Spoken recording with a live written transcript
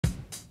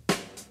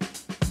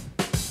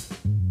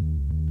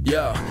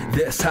Yo,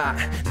 this hot,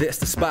 this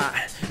the spot.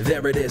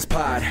 There it is,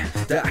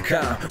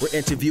 pod.com. We're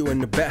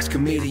interviewing the best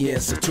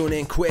comedians, so tune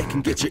in quick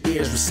and get your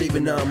ears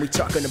receiving them. We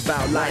talking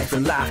about life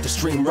and life to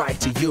stream right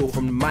to you,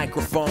 from the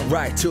microphone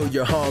right to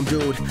your home,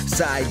 dude.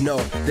 Side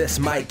note, this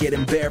might get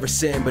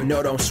embarrassing, but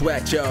no, don't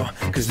sweat, yo,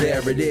 cause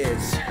there it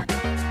is.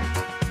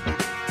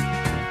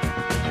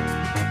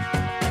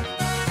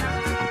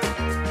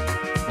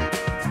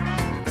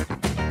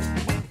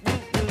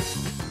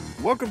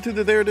 Welcome to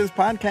the There It Is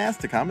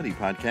podcast, a comedy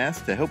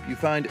podcast to help you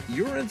find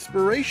your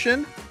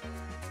inspiration.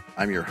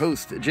 I'm your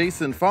host,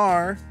 Jason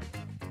Farr.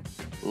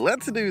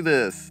 Let's do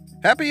this.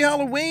 Happy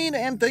Halloween,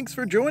 and thanks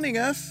for joining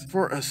us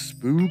for a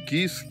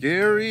spooky,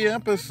 scary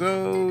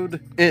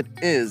episode. It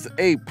is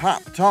a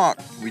pop talk.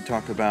 We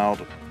talk about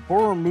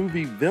horror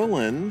movie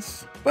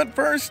villains. But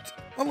first,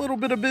 a little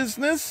bit of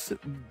business.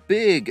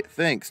 Big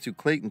thanks to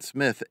Clayton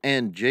Smith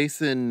and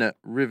Jason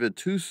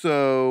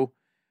Rivituso.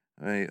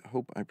 I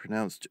hope I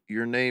pronounced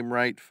your name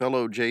right,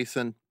 fellow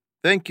Jason.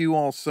 Thank you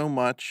all so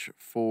much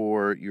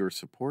for your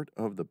support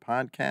of the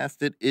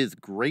podcast. It is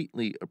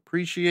greatly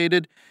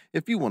appreciated.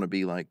 If you want to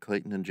be like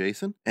Clayton and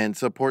Jason and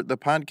support the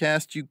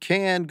podcast, you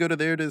can go to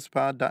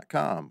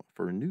thereitispod.com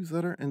for a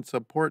newsletter and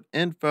support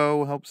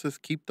info. Helps us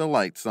keep the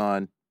lights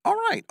on. All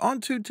right,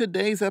 on to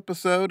today's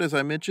episode. As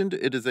I mentioned,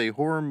 it is a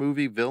horror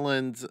movie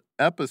villains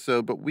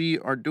episode, but we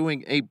are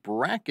doing a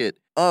bracket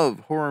of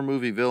horror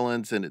movie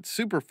villains, and it's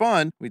super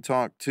fun. We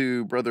talked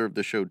to brother of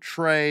the show,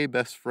 Trey,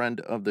 best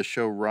friend of the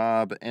show,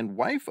 Rob, and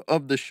wife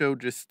of the show,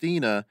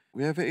 Justina.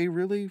 We have a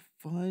really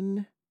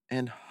fun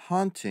and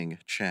haunting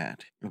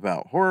chat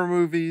about horror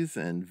movies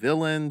and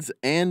villains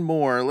and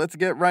more. Let's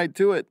get right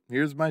to it.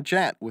 Here's my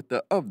chat with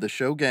the Of the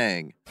Show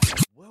gang.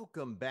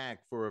 Welcome back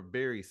for a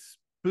very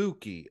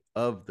spooky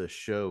Of the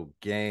Show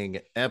gang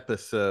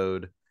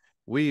episode.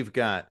 We've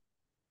got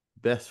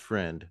best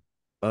friend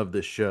of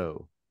the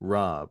show,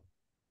 Rob.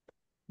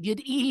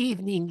 Good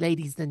evening,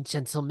 ladies and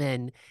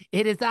gentlemen.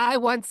 It is I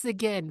once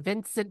again,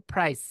 Vincent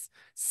Price,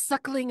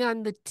 suckling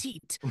on the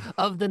teat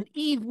of the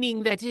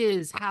evening that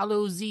is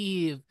Hallows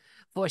Eve,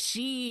 for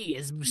she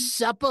is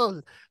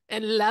supple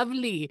and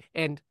lovely.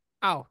 And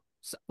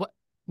what?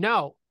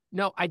 No,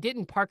 I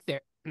didn't park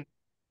there.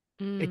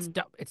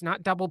 It's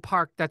not double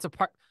park. That's a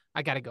park.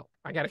 I gotta go.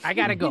 I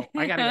gotta go.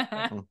 God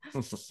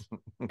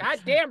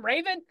damn,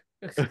 Raven.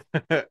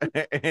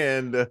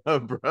 And a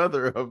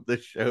brother of the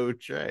show,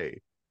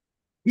 Trey.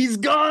 He's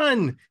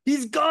gone.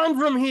 He's gone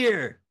from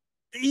here.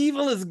 The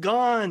evil is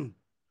gone.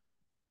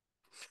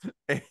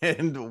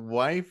 And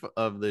wife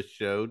of the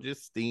show,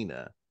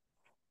 Justina.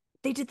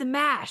 They did the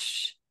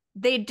mash.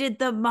 They did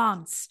the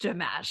monster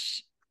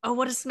mash. Oh,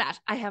 what a smash.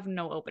 I have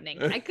no opening.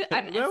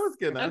 That was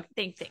good enough.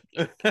 Thank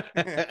you.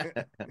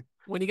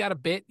 When you got a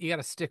bit, you got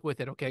to stick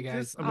with it. Okay,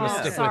 guys. I'm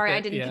stick sorry, with it.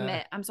 I didn't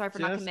commit. I'm sorry for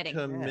not committing.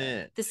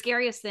 Commit. The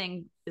scariest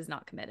thing is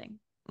not committing.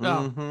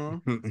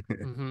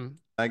 Mm-hmm.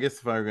 I guess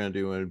if I were going to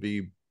do one, it'd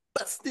be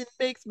busting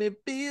makes me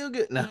feel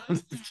good. No,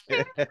 I'm just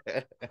kidding.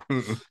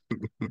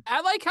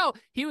 I like how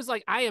he was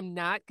like, I am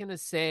not going to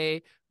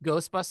say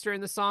Ghostbuster in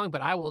the song,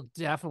 but I will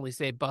definitely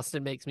say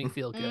Bustin' makes me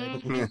feel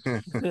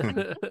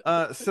good.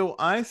 So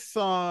I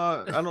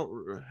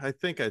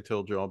think I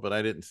told you all, but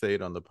I didn't say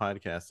it on the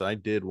podcast. I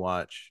did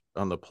watch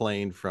on the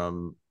plane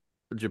from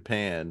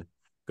Japan,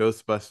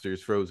 Ghostbusters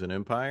Frozen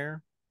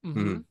Empire.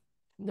 Mm-hmm.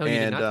 No, you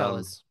did not tell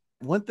us.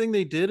 One thing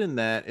they did in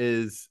that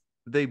is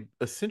they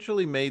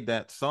essentially made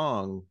that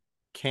song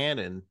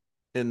canon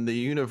in the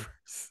universe.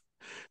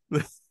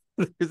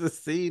 There's a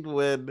scene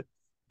when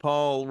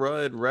Paul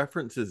Rudd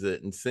references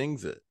it and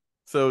sings it.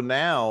 So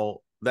now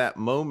that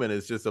moment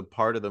is just a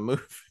part of the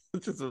movie.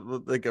 It's just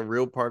like a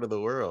real part of the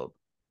world.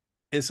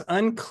 It's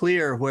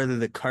unclear whether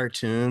the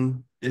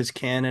cartoon is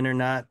canon or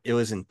not. It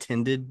was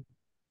intended.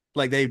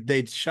 Like they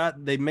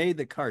made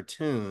the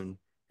cartoon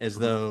as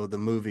though the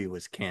movie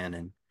was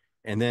canon.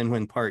 And then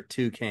when part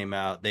 2 came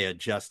out, they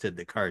adjusted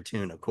the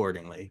cartoon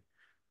accordingly.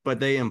 But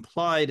they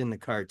implied in the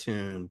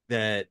cartoon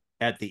that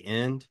at the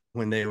end,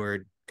 when they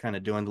were kind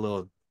of doing the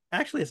little,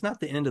 actually, it's not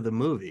the end of the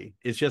movie.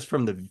 It's just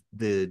from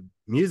the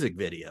music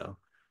video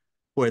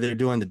where they're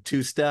doing the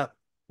 2-step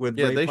with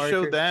Ray they Parker.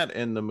 showed that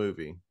in the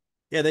movie.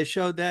 Yeah, they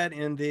showed that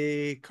in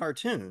the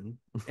cartoon,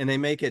 and they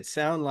make it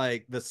sound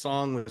like the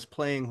song was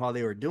playing while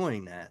they were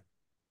doing that,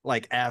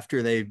 like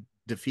after they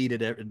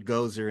defeated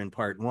Gozer in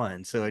part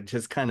 1. So it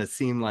just kind of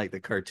seemed like the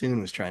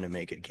cartoon was trying to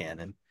make it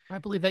canon. I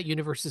believe that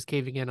universe is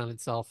caving in on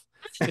itself.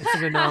 It's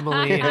an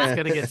anomaly and it's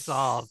going to get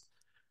solved.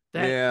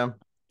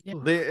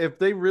 If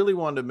they really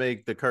wanted to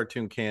make the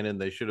cartoon canon,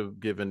 they should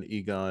have given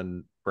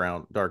Egon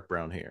dark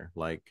brown hair.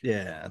 Like,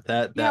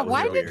 that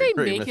why was did they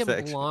make him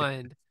missection.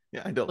 blonde?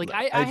 Yeah, I don't like know.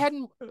 I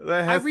hadn't.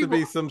 That has to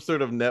be some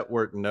sort of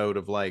network note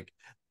of like,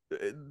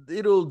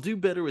 it'll do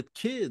better with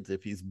kids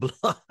if he's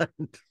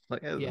blonde.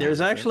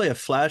 There's actually a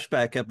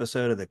flashback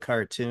episode of the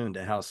cartoon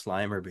to how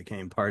Slimer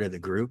became part of the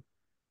group,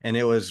 and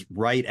it was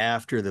right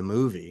after the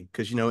movie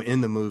because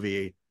in the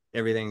movie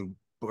everything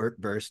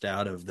burst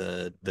out of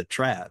the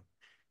trap,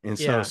 And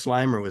so Yeah.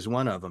 Slimer was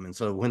one of them. And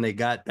so when they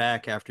got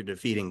back after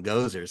defeating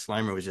Gozer,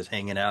 Slimer was just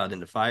hanging out in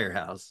the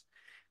firehouse.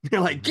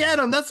 You're like, get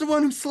him! That's the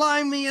one who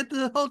slimed me at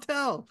the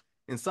hotel.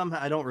 And somehow,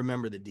 I don't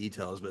remember the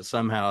details, but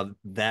somehow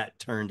that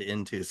turned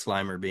into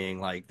Slimer being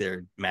like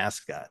their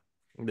mascot.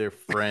 Their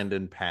friend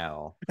and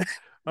pal.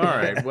 All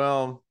right.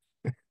 Well,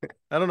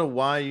 I don't know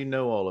why you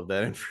know all of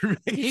that information.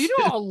 You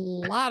know a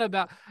lot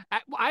about.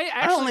 I I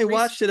actually only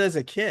watched it as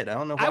a kid. I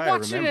don't know why I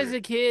watched it remember as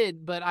a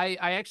kid, but I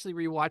actually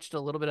rewatched a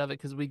little bit of it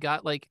because we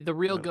got like the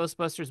real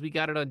Ghostbusters. We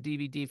got it on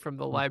DVD from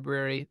the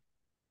library.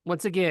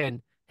 Once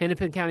again,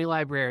 Hennepin County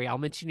Library. I'll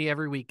mention you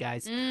every week,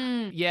 guys.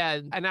 Yeah,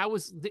 and I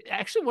was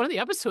actually one of the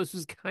episodes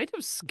was kind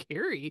of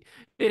scary.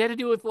 It had to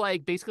do with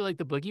like basically like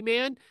the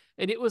boogeyman,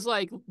 and it was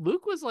like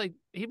Luke was like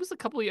he was a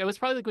couple. It was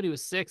probably like when he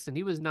was 6, and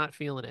he was not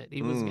feeling it.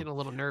 He was getting a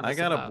little nervous. I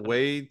got up about it.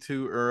 way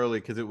too early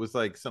because it was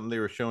like something they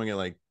were showing at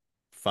like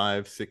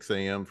 5, 6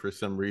 a.m. for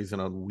some reason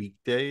on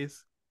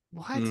weekdays.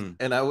 What?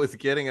 And I was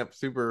getting up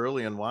super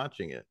early and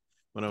watching it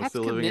when I was That's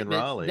still living in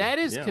commitment. Raleigh. That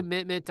is Yeah.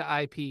 commitment to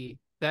IP.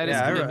 That is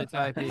Yeah, commitment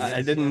to IP.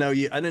 I didn't know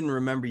you. I didn't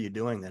remember you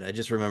doing that. I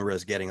just remember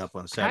us getting up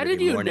on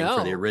Saturday you morning for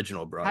the know?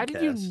 original How broadcast.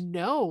 did you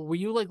know? Were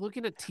you like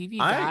looking at TV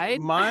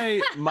Guide?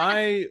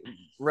 My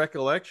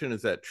recollection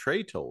is that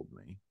Trey told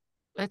me.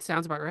 That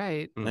sounds about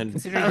right. And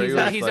Considering Trey he's,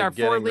 was, he's like, our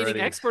getting leading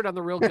ready. expert on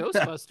the real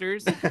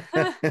Ghostbusters.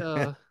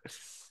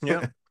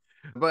 Yep.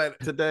 But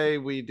today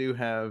we do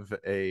have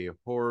a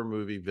horror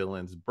movie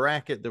villains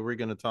bracket that we're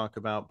going to talk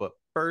about. But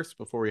first,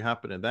 before we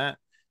hop into that,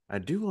 I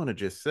do want to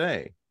just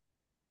say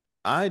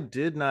I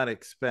did not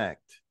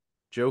expect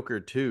Joker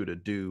 2 to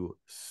do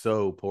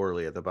so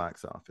poorly at the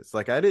box office.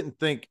 Like, I didn't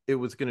think it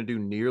was going to do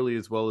nearly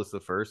as well as the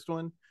first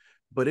one,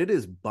 but it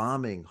is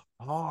bombing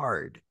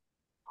hard.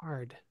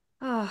 Hard.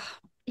 Oh,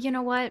 you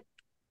know what?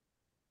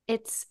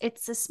 It's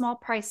a small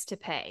price to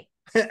pay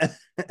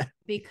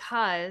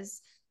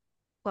because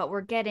what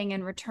we're getting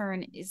in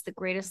return is the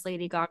greatest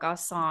Lady Gaga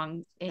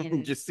song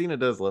in Justina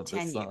does love 10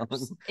 this song.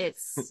 years.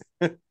 It's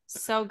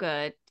so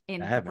good.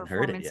 And I her haven't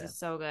heard it performance yet. is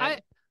so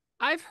good.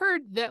 I've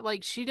heard that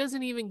like she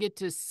doesn't even get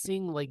to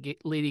sing like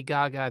Lady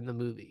Gaga in the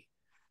movie.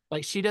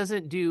 Like she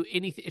doesn't do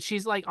anything.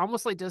 She's like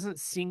almost like doesn't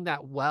sing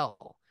that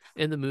well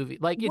in the movie.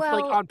 Like it's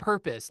like Well, on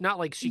purpose, not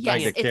like she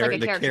yes, can't. it's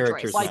like a character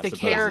choice. Like the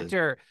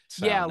character.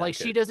 Yeah, like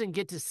she she doesn't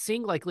get to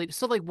sing like Lady.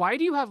 So like why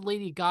do you have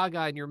Lady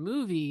Gaga in your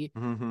movie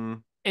Mm-hmm.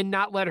 and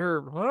not let her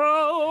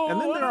And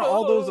then there are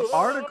all those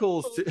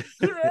articles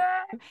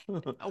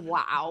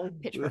wow,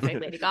 pitch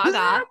perfect Lady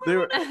Gaga.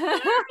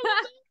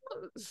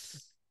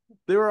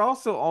 There were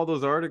also all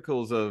those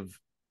articles of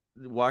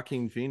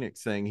Joaquin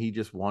Phoenix saying he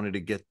just wanted to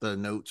get the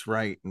notes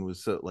right and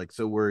was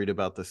so worried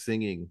about the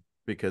singing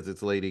because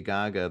it's Lady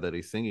Gaga that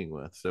he's singing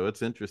with. So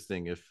it's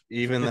interesting if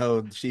even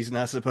though she's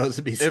not supposed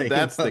to be singing. If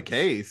that's the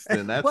case,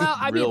 then that's well,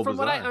 I mean, from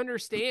bizarre. what I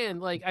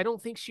understand, like I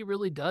don't think she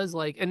really does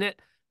like, and that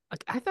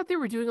like, I thought they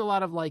were doing a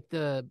lot of like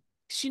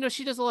she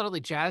does a lot of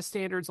like jazz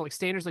standards like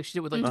she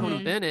did with like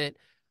Tony Bennett.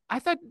 I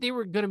thought they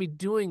were going to be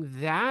doing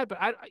that, but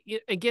I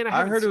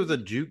heard it was a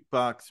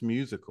jukebox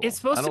musical. It's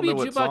supposed to be a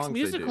jukebox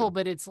musical,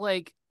 but it's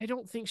like I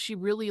don't think she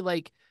really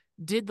like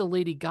did the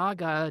Lady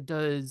Gaga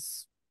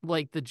does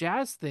like the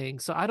jazz thing.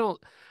 So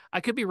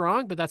I could be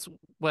wrong, but that's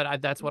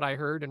what I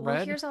heard and read.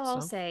 Well, here's all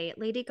I'll say: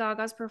 Lady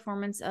Gaga's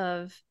performance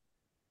of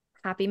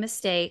 "Happy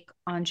Mistake"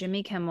 on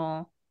Jimmy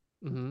Kimmel.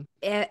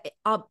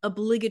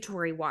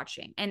 Obligatory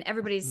watching, and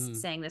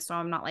everybody's saying this, so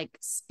I'm not like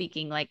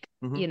speaking like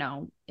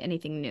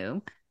anything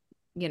new.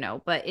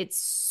 But it's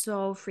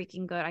so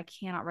freaking good. I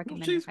cannot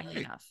recommend it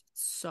highly enough.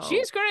 So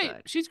she's great.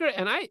 good. She's great.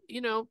 And I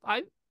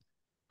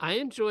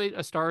enjoyed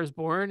A Star Is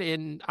Born,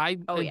 and I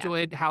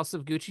enjoyed House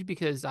of Gucci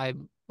because I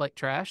like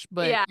trash.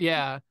 But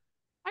yeah,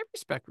 I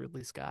respect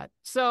Ridley Scott.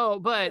 So,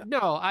 but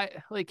no, I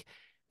like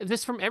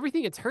this from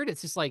everything it's heard.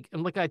 It's just like,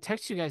 and like I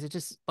text you guys, it's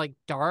just like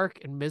dark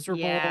and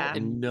miserable,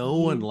 and no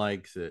one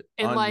likes it.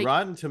 And on like,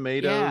 Rotten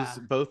Tomatoes,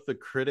 both the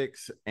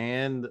critics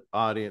and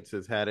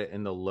audiences had it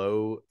in the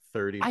low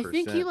 30%. I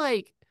think he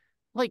like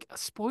a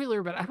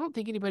spoiler, but I don't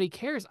think anybody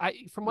cares.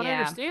 From what I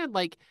understand,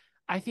 like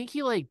I think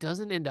he like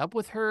doesn't end up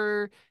with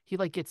her. He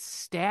like gets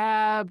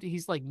stabbed.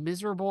 He's like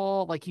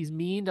miserable. Like he's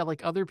mean to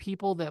like other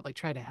people that like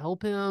try to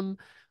help him.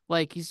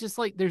 Like he's just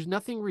like there's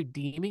nothing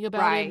redeeming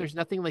about him. There's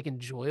nothing like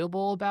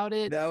enjoyable about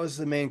it. That was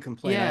the main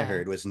complaint I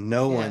heard was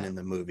no one in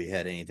the movie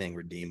had anything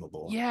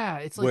redeemable. Yeah,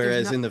 it's like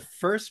whereas in the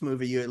first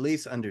movie you at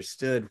least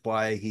understood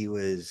why he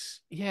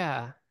was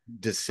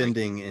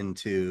descending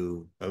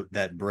into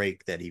that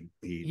break that he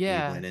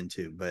went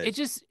into. But it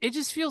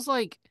just feels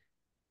like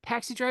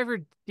Taxi Driver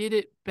did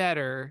it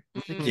better.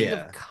 The King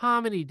of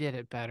Comedy did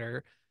it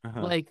better.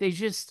 Like they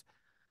just.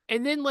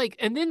 And then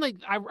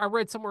I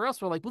read somewhere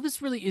else where like, well, this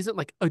really isn't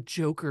like a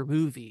Joker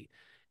movie.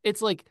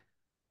 It's like,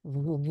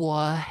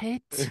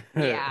 what?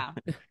 Yeah.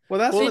 Well,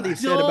 that's what he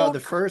said about the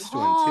first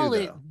one too,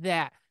 though.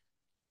 That.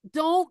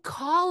 Don't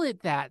call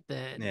it that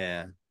then.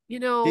 Yeah.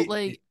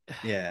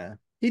 Yeah.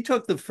 He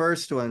took the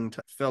first one.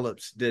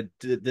 Phillips did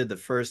the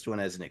first one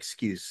as an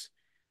excuse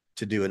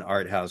to do an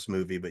art house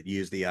movie, but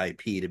use the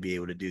IP to be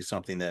able to do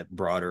something that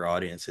broader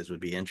audiences would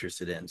be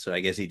interested in. So I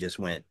guess he just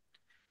went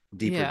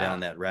deeper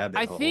down that rabbit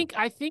hole.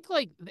 I think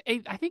like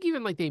I think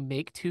even like they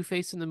make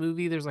Two-Face in the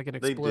movie. There's like an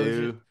They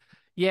explosion. do.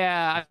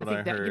 Yeah, That's I what I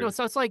think that, you know, heard.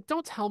 so it's like,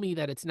 don't tell me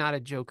that it's not a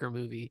Joker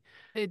movie.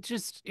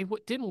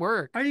 Didn't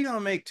work. How are you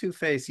gonna make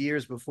Two-Face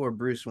years before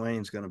Bruce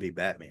Wayne's gonna be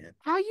Batman?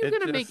 How are you It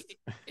gonna just make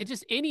it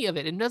just any of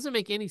it? It doesn't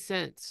make any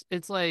sense.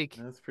 It's like,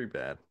 that's pretty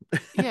bad.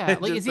 yeah,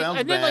 It like just is he? sounds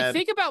And then like bad.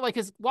 think about like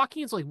his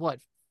Joaquin's like what,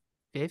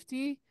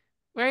 50,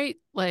 right?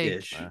 Like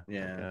Ish. Yeah.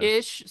 Yeah.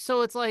 ish.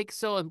 So it's like,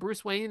 so and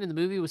Bruce Wayne in the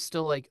movie was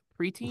still like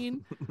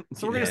preteen.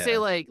 So we're gonna Yeah. say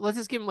like, let's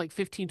just give him like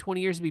 15,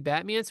 20 years to be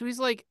Batman. So he's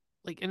like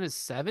in his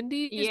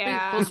 70s,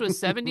 Yeah. close to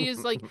his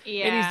 70s, like, and he's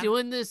Yeah.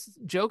 doing this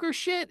Joker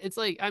shit. It's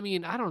like, I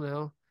mean, I don't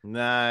know.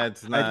 Nah,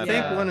 it's I not.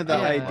 think one of the I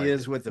don't like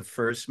ideas it. with the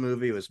first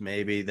movie was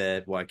maybe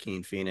that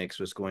Joaquin Phoenix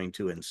was going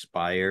to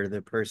inspire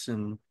the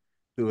person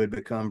who would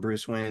become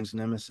Bruce Wayne's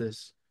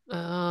nemesis.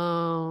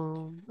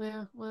 Oh,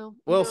 yeah, well,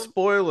 Well,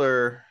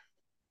 spoiler.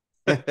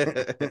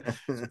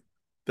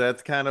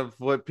 That's kind of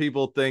what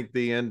people think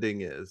the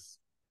ending is.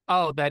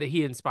 oh, that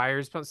he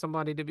inspires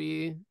somebody to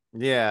be.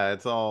 Yeah,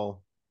 it's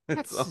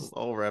That's just,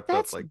 all wrapped up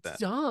that's like that.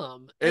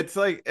 dumb. It's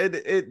like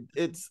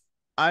it's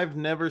I've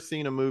never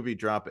seen a movie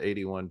drop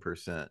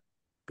 81%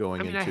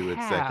 going I mean, I into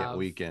its second have.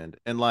 weekend.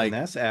 And And like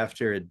that's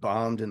after it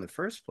bombed in the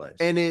first place.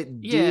 and it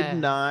did Yeah.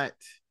 not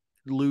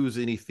lose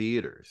any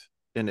theaters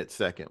in its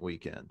second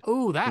weekend.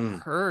 Oh, that Hmm.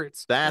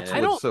 hurts. That's Yeah. I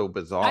what's don't. so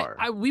bizarre.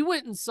 We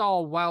went and saw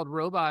Wild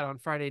Robot on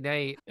Friday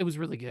night. It was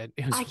really good.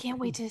 It was. I can't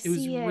wait to It was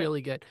see it.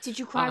 really good. Did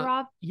you cry,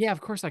 Rob? Yeah,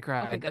 of course I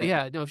cried. Okay, good.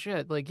 Yeah, no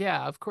shit. Like,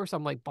 yeah, of course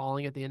I'm like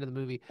bawling at the end of the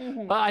movie.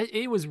 Mhm. But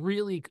it was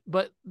really.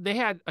 But they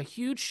had a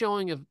huge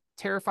showing of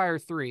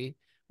Terrifier 3,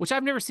 which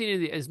I've never seen any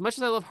of the, as much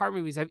as I love horror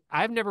movies.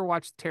 I've never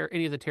watched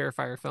any of the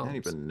Terrifier I films.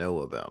 didn't even know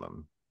about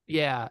them.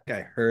 Yeah,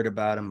 I heard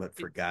about him but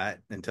forgot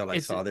until I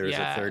it's- saw there was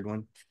yeah. a third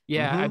one.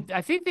 yeah. Mhm.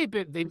 I think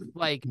they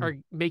like are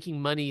making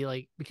money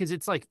like because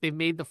it's like they've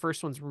made the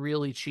first ones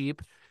really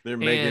cheap. They're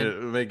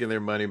And- making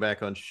their money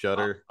back on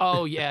Shudder.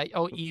 Oh yeah.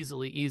 Oh,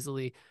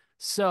 easily.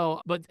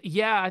 So, but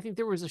yeah, I think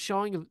there was a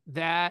showing of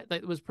that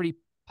was pretty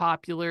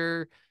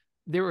popular.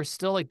 There was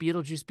still like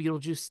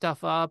Beetlejuice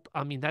stuff up.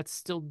 I mean, that's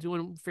still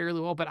doing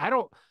fairly well, but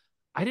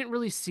I didn't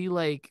really see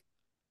like,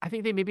 I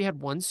think they maybe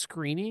had one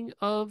screening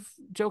of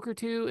Joker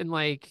 2 and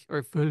like,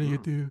 or Freddy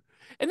 2.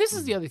 And this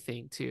is the other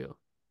thing too.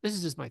 This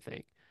is just my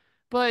thing.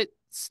 But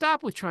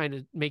stop with trying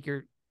to make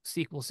your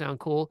sequel sound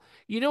cool.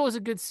 You know, it was a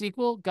good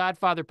sequel,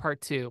 Godfather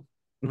Part 2.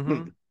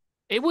 Mhm.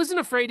 It wasn't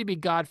afraid to be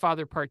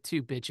Godfather Part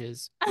 2,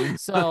 bitches.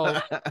 So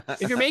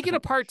if you're making a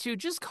Part 2,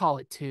 just call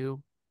it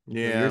 2.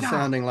 yeah, You're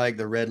sounding like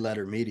the Red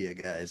Letter Media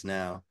guys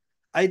now.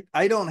 I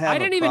don't have I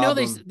didn't a even know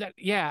problem.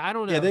 yeah, I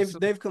don't know. Yeah, they've So-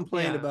 they've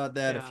complained yeah, about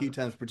that a yeah. few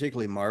times,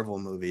 particularly Marvel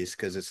movies,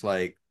 because it's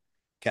like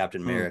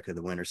Captain America,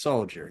 the Winter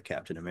Soldier,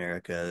 Captain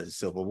America,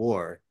 Civil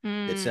War,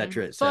 Mm.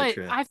 etc., But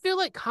etc. I feel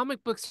like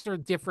comic books are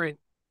different.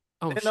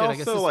 Oh And shit! I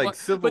guess also, this like, what,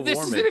 Civil but this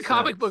War isn't a makes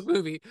comic sense. book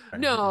movie.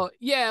 No,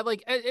 yeah,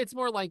 like it's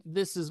more like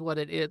this is what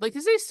it is. Like,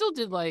 'cause they still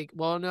did like,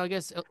 well, no, I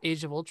guess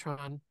Age of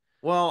Ultron.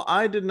 Well,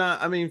 I did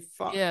not. I mean,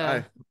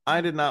 Yeah, I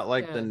did not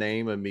like the Yeah.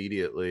 name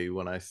immediately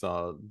when I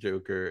saw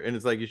Joker, and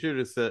it's like you should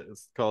have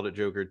called it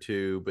Joker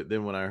 2. But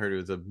then when I heard it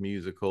was a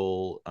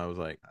musical, I was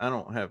like, I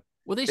don't have.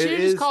 Well, they It should have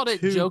just is called it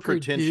too Joker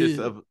pretentious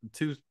 2. of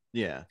too.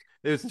 Yeah,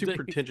 it was too Like-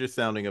 pretentious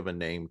sounding of a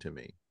name to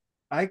me.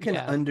 I can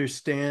Yeah.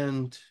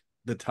 understand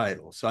the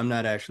title, so I'm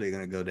not actually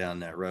going to go down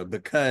that road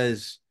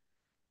because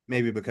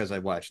I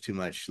watched too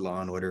much Law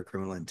and Order: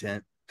 Criminal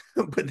Intent.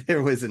 But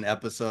there was an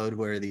episode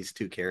where these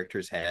two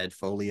characters had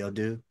folio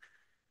do,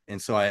 and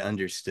so I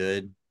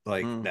understood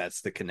like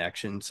that's the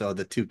connection. So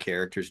the two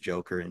characters,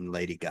 Joker and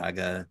Lady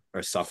Gaga,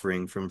 are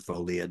suffering from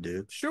folio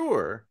do.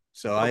 Sure.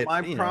 So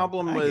My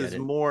problem I was get it.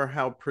 more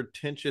how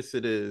pretentious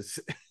it is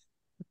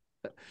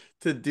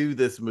to do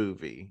this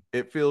movie.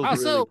 It feels really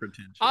Also,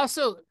 pretentious.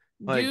 also,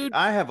 Like, dude,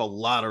 I have a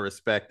lot of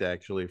respect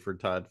actually for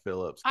Todd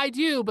Phillips. I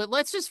do, but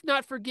let's just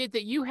not forget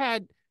that you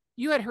had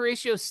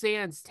Horatio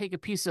Sands take a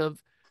piece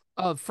of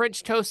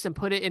French toast and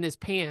put it in his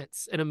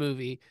pants in a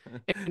movie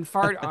and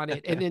fart on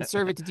it and then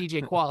serve it to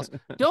DJ Qualls.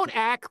 Don't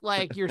act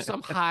like you're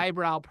some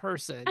highbrow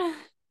person.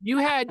 You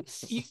had,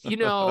 you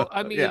know,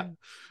 I mean, Yeah.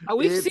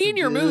 we've It's seen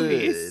your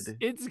movies. good.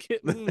 It's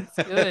good.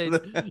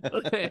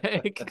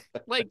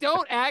 like,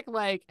 don't act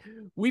like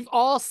we've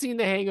all seen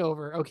The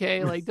Hangover,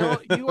 okay? Like,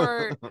 don't, you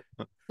are,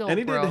 don't, And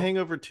he bro. did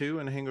Hangover 2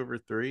 and Hangover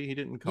 3. He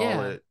didn't call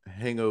Yeah. it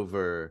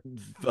Hangover.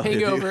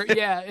 Hangover,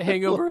 yeah,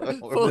 Hangover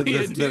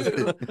Folia this-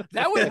 2.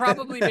 That would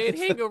probably made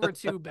Hangover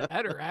 2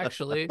 better,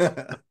 actually.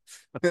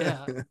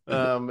 Yeah.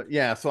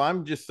 Yeah, so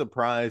I'm just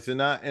surprised, and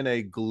not in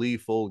a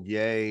gleeful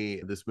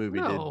yay this movie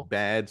No. did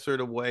bad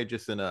sort of way,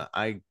 just in a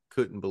I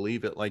couldn't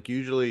believe it. Like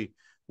usually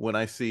when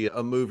I see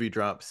a movie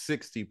drop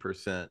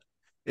 60%,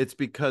 it's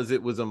because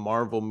it was a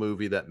Marvel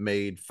movie that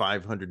made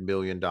 $500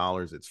 million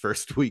its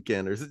first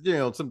weekend, or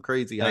some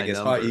crazy high Like it's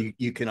number. hard,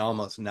 you can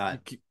almost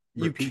not.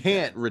 You repeat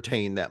can't that.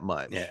 retain that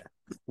much Yeah.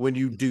 when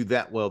you do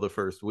that well the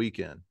first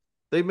weekend.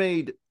 They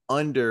made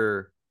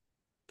under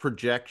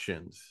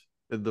projections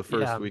the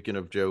first weekend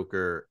of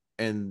Joker,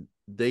 and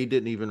they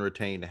didn't even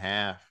retain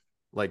half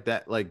like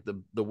that. Like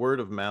the word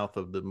of mouth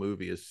of the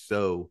movie is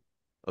so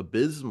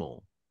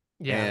abysmal.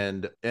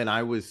 And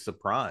I was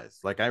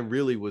surprised. Like I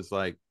really was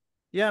like,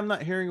 yeah, I'm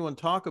not hearing anyone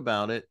talk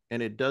about it,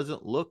 and it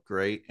doesn't look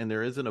great, and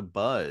there isn't a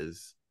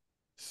buzz.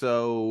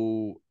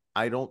 So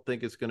I don't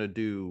think it's going to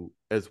do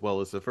as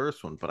well as the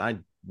first one, but I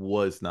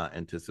was not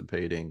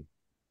anticipating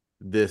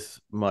this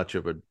much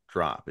of a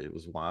drop. It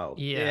was wild.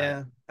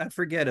 Yeah. I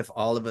forget if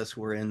all of us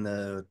were in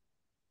the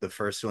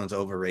first one's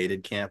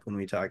overrated camp when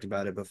we talked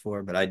about it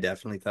before, but I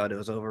definitely thought it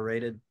was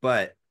overrated.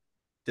 But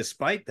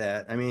despite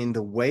that, I mean,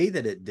 the way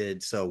that it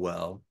did so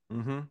well,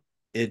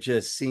 it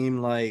just seemed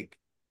like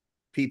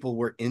people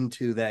were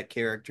into that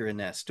character in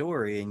that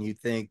story. And you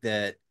think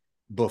that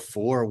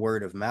before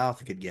word of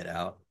mouth could get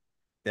out,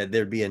 that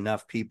there'd be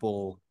enough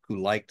people who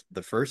liked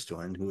the first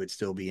one who would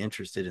still be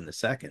interested in the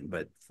second.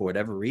 But for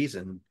whatever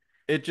reason,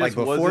 it just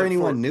like before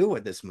anyone knew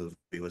what this movie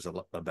was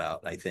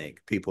about, I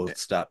think people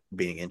stopped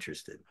being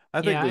interested.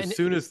 I think as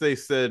soon as they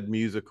said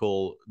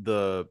musical,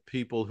 the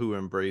people who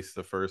embraced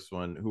the first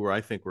one, who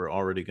I think were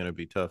already going to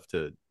be tough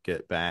to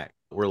get back,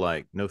 were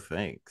like, no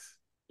thanks.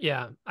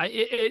 Yeah,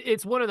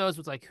 it's one of those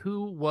was like,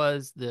 who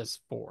was this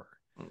for?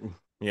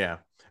 Yeah.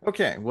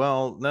 Okay,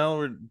 well, now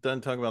we're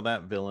done talking about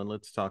that villain.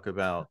 Let's talk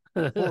about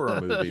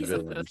horror movie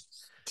villains.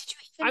 Did you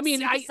even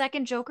see the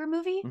second Joker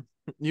movie?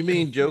 You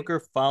mean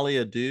Joker Folie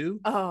à Deux?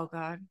 Oh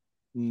God.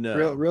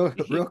 No.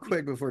 Real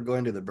quick before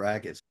going to the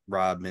brackets,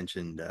 Rob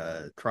mentioned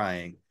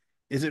crying.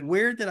 Is it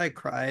weird that I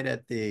cried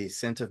at the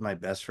scent of my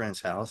best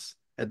friend's house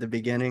at the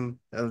beginning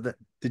of the?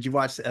 Did you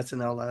watch the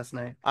SNL last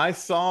night? I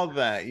saw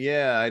that.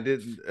 Yeah, I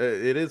did.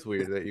 It is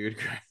weird that you would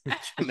cry.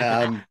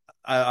 No,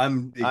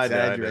 I'm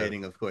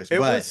exaggerating, of course. It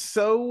was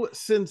so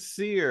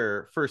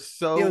sincere for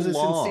so long. It was a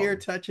sincere,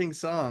 touching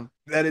song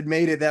that it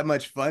made it that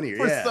much funnier.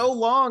 For so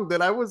long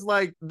that I was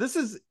like, this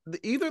is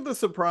either the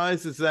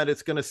surprise is that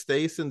it's going to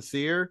stay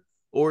sincere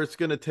or it's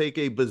going to take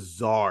a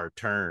bizarre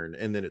turn,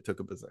 and then it took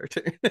a bizarre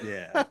turn.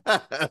 Yeah.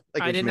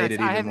 I did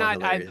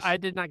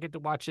not get to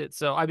watch it.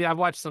 So, I mean, I've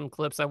watched some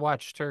clips. I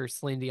watched her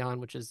Celine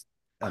Dion, which is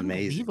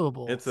amazing.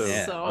 Unbelievable. It's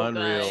so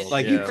unreal.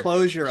 Like you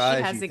close your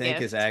eyes, you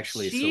think is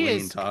actually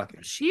Celine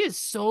talking. She is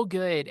so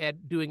good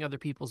at doing other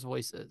people's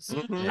voices.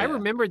 I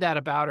remember that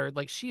about her.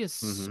 Like she is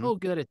so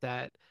good at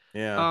that.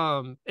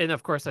 Yeah. And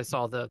of course I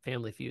saw the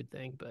Family Feud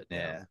thing, but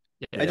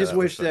I just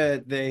wish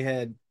that they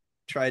had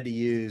tried to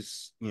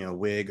use,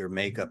 wig or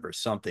makeup or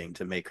something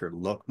to make her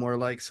look more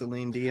like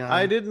Celine Dion.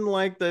 I didn't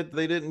like that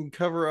they didn't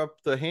cover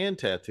up the hand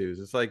tattoos.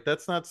 It's like,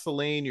 that's not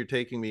Celine. You're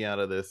taking me out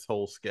of this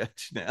whole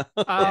sketch now.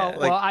 Oh,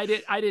 well, I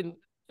didn't.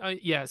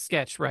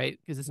 Sketch, right?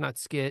 Because it's not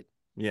skit.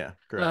 Yeah,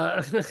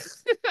 correct.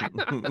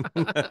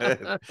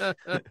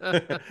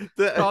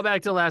 Call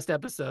back to last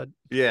episode.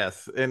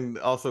 Yes, and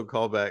also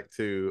call back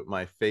to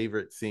my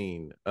favorite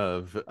scene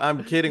of.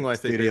 I'm kidding when I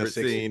say favorite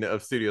scene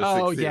of Studio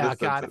 60. Oh yeah,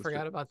 God, I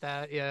forgot about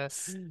that. Yeah,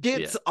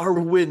 skits are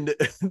when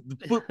the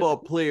football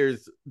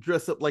players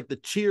dress up like the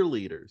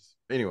cheerleaders.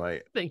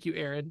 Anyway, thank you,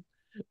 Aaron.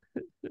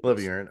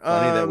 Love you, Aaron.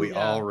 Funny that we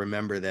all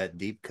remember that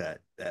deep cut.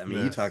 I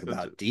mean, you talk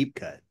about deep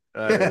cut.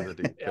 The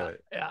deep cut.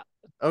 Yeah.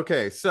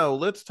 Okay, so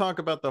let's talk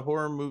about the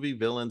horror movie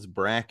villains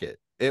bracket.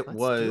 It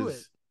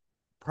was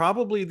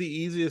probably the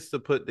easiest to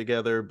put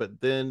together, but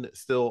then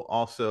still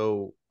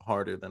also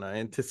harder than I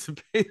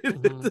anticipated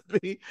it to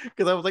be,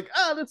 because I was like,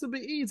 this will be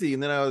easy.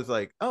 And then I was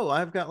like,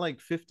 I've got like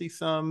 50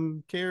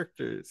 some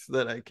characters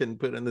that I can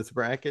put in this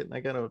bracket, and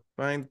I gotta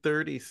find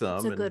 30 some.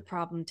 It's a good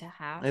problem to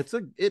have.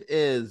 It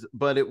is,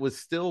 but it was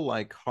still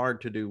like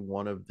hard to do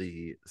one of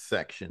the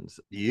sections.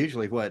 You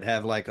usually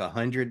have like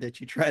 100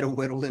 that you try to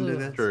whittle into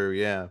this? True,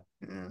 yeah.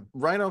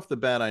 Right off the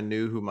bat, I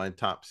knew who my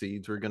top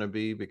seeds were going to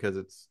be, because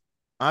it's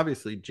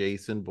obviously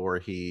Jason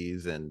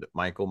Voorhees and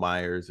Michael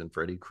Myers and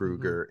Freddy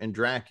Krueger and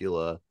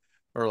Dracula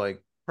are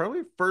like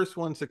probably first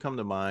ones to come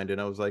to mind.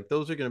 And I was like,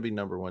 those are going to be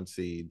number one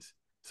seeds.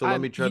 So let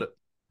me try to.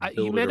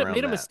 You made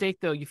a mistake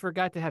though. You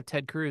forgot to have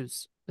Ted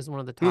Cruz as one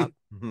of the top.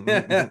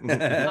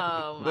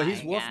 Oh but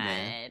he's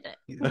Wolfman.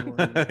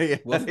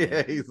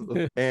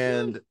 Wolfman.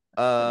 And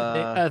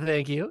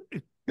thank you.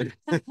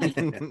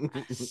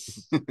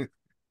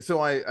 So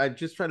I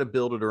just try to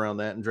build it around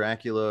that, and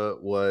Dracula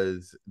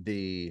was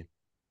the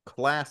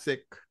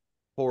classic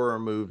horror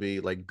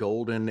movie, like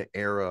golden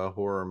era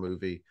horror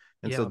movie.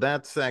 And so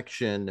that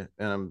section,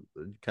 and I'm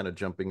kind of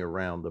jumping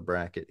around the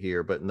bracket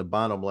here, but in the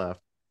bottom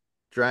left,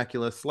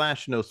 Dracula /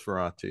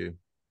 Nosferatu.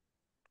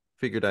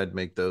 Figured I'd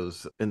make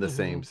those in the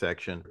same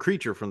section.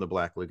 Creature from the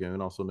Black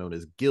Lagoon, also known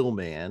as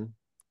Gillman.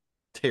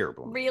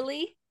 Terrible name.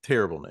 Really?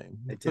 Terrible name.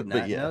 I did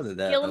not know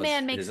that.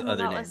 Gillman makes him a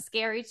lot less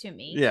scary to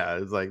me. Yeah,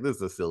 it's like, this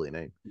is a silly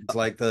name. It's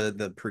like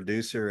the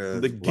producer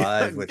of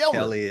Live with Gilman.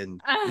 Kelly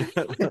and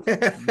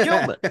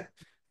Gilman.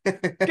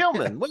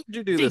 Gilman, what did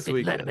you do this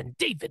week?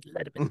 David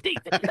Letterman.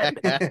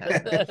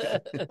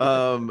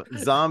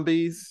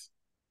 Zombies,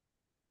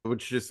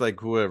 which just like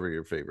whoever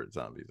your favorite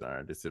zombies are.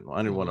 I didn't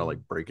want to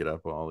like break it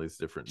up on all these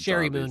different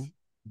Sherry zombies. Moon.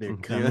 They're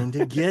coming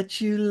to get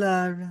you,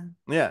 Lara.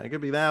 Yeah, it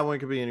could be that one. It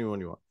could be anyone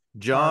you want.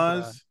 Barbara.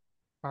 Jaws.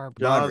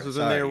 Barbara. Jaws was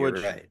in there, You're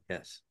which right.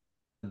 Yes.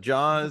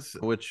 Jaws,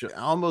 which I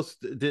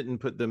almost didn't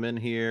put them in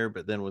here,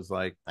 but then was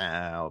like,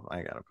 I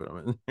gotta put them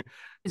in.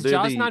 Is They're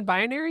Jaws the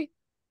non-binary?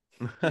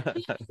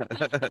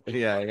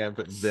 yeah, I gotta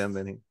put them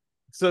in here.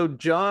 So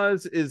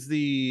Jaws is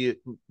the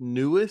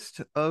newest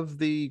of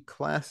the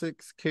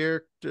classics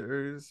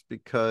characters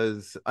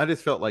because I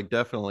just felt like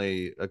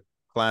definitely a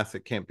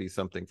classic can't be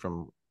something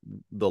from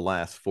the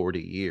last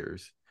 40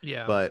 years.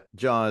 Yeah. But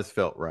Jaws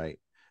felt right.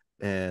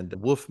 And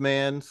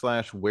Wolfman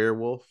 /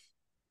 werewolf,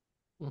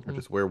 or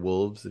just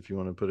werewolves, if you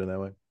want to put it that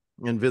way.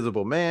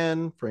 Invisible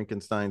Man,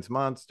 Frankenstein's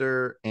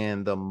monster,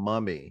 and the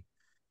Mummy.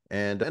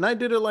 And I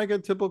did it like a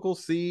typical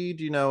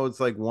seed, it's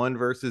like 1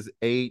 versus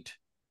 8.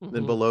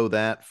 Then below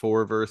that,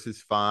 4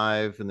 versus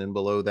 5, and then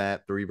below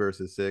that, 3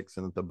 versus 6,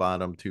 and at the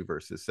bottom, 2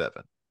 versus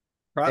 7.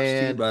 Props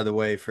to you, by the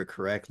way, for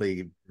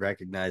correctly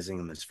recognizing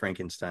him as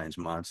Frankenstein's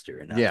monster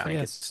and not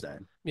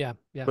Frankenstein. Yeah.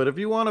 But if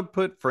you want to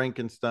put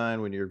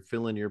Frankenstein when you're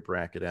filling your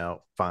bracket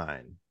out,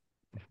 fine.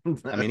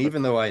 I mean,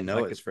 even though I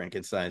know it's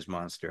Frankenstein's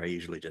monster, I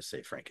usually just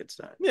say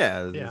Frankenstein.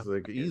 Yeah, it's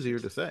like easier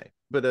to say.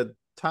 But at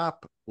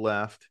top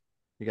left,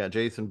 you got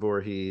Jason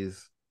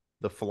Voorhees,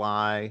 The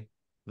Fly,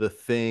 The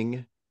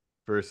Thing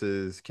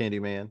versus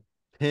Candyman,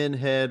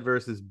 Pinhead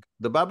versus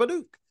the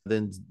Babadook,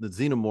 then the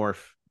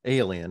Xenomorph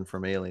Alien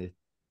from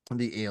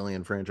the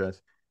Alien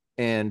franchise,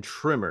 and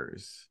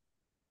Tremors.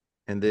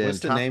 And then what's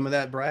the name of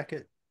that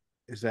bracket?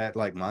 Is that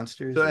like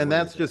monsters? So, and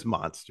that's just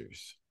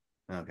monsters.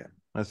 Okay.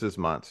 That's just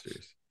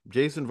monsters.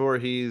 Jason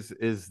Voorhees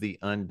is the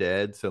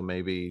undead, so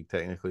maybe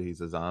technically he's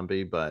a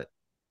zombie, but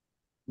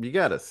you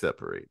gotta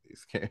separate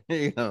these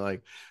characters. I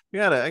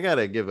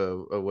gotta give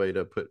a way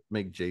to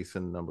make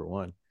Jason number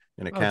 1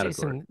 in a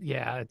category.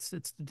 Jason, it's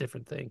a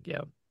different thing.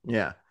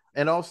 Yeah.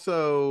 And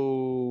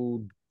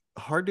also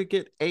hard to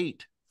get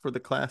 8 for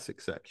the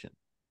classic section.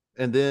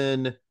 And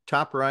then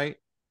top right,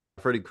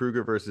 Freddy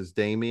Krueger versus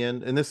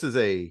Damien. And this is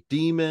a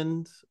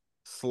demons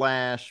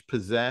 /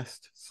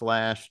 possessed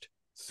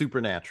 /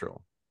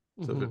 supernatural.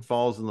 So if it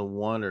falls in the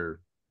one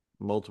or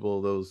multiple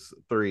of those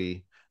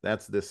 3,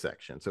 that's this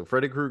section. So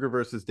Freddy Krueger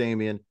versus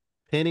Damien,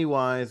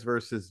 Pennywise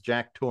versus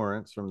Jack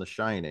Torrance from The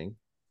Shining,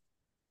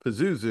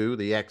 Pazuzu,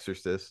 the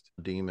Exorcist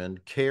demon,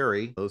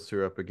 Carrie, those 2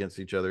 are up against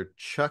each other,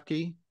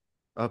 Chucky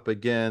up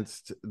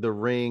against the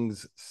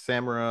Ring's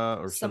Samara,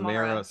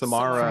 Zamata,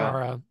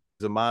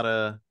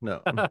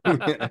 no, but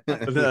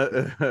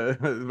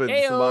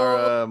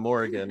Samara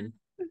Morrigan.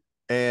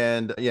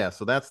 And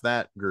so that's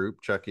that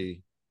group.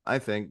 Chucky, I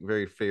think,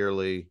 very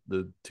fairly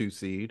the 2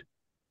 seed.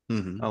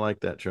 I like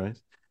that choice.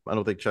 I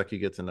don't think Chucky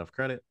gets enough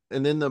credit.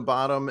 And then the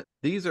bottom,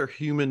 these are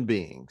human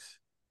beings.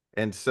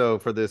 And so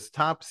for this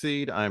top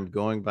seed, I'm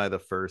going by the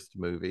first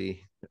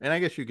movie. And I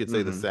guess you could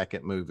say the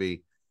second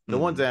movie. The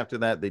ones after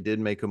that, they did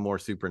make them more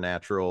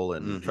supernatural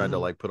and tried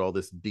to put all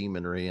this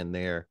demonry in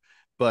there.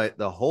 But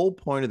the whole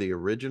point of the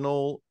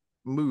original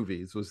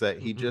movies was that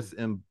he just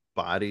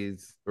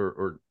embodies,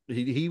 or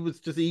he was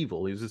just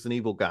evil. He was just an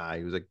evil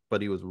guy.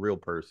 But he was a real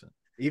person.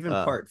 Even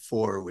part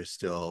 4 was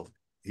still,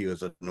 he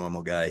was a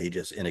normal guy. He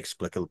just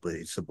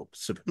inexplicably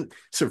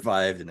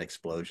survived an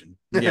explosion.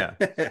 Yeah.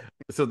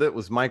 So that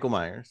was Michael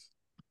Myers.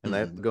 And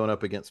that going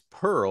up against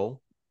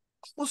Pearl,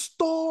 the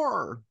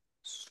star.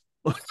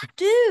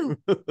 Dude,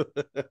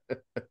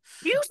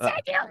 You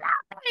said you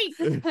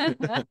love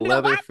me.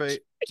 Leatherface.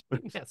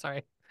 Yeah,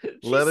 sorry.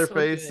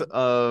 Leatherface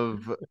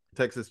of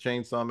Texas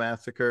Chainsaw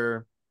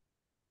Massacre,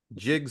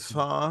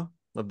 Jigsaw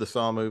of the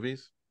Saw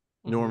movies,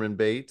 Norman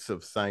Bates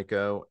of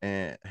Psycho,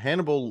 and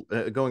Hannibal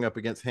going up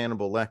against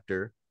Hannibal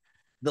Lecter.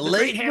 The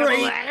late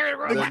great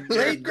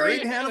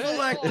Hannibal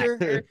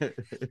Lecter.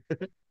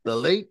 The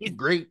late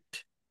great.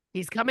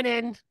 He's coming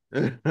in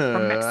from I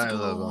Mexico.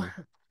 love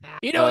him.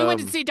 We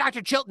went to see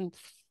Dr. Chilton,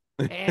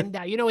 and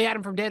we had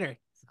him from dinner.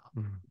 So.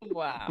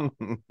 wow.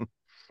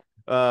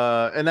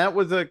 And that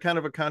was a kind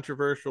of a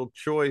controversial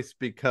choice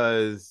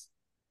because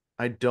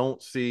I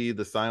don't see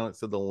The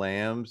Silence of the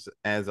Lambs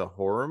as a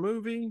horror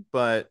movie,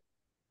 but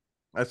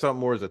I saw it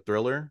more as a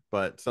thriller.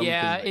 But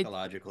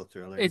psychological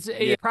thriller.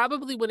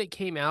 Probably when it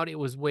came out, it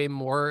was way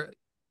more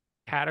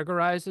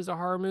categorized as a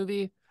horror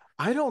movie.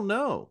 I don't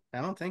know.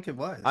 I don't think it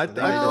was. I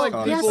feel like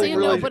people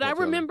really. But I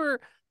remember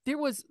there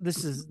was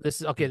this is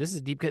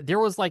deep. There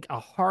was like a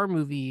horror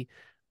movie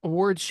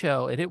award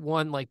show, and it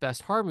won like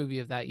best horror movie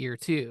of that year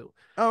too.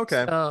 Oh,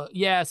 okay.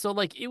 So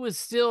like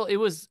it's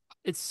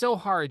so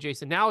hard,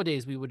 Jason.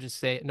 Nowadays we would just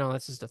say no,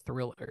 that's just a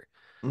thriller.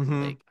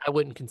 Like I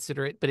wouldn't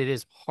consider it, but it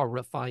is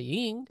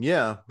horrifying.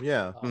 Yeah.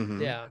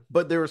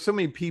 But there were so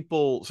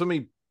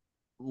many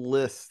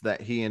lists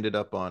that he ended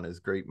up on as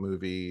great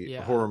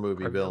horror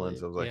movie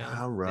villains. I was like,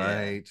 all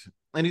right.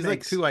 And he's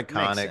like too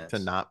iconic to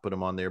not put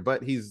him on there,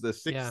 but he's the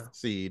 6th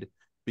seed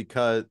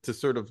because to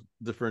sort of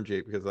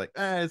differentiate because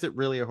is it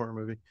really a horror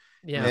movie?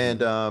 Yeah.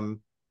 And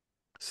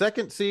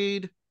second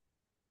seed,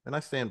 and I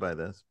stand by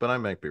this, but I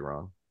might be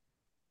wrong,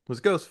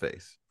 was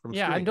Ghostface from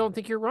Scream. I don't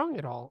think you're wrong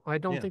at all. I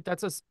don't think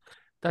that's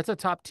a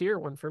top tier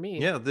one for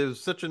me. Yeah,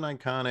 there's such an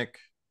iconic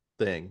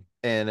thing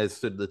and has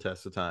stood the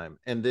test of time.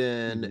 And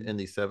then in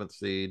the 7th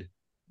seed,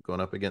 going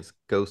up against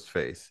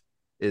Ghostface,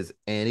 is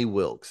Annie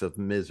Wilkes of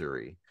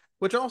Misery,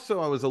 which also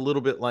I was a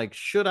little bit like,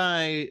 should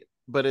I?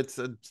 But it's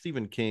a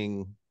Stephen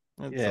King.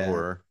 It's a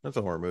horror. That's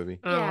a horror movie.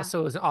 Yeah. So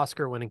it was an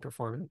Oscar-winning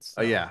performance.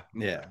 So. Yeah.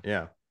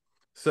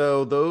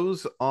 So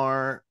those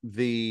are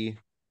the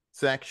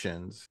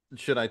sections.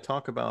 Should I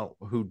talk about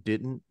who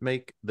didn't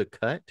make the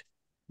cut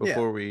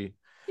before we?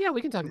 Yeah,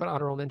 we can talk about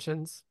honorable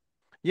mentions.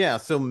 Yeah,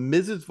 so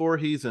Mrs.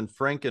 Voorhees and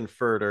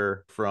Frankenfurter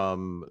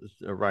from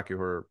a Rocky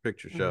Horror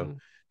Picture Show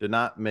did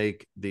not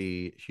make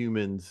the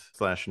humans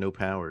 / no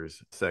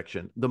powers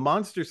section. The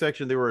monster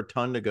section, there were a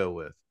ton to go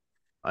with.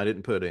 I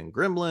didn't put in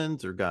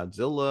Gremlins or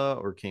Godzilla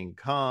or King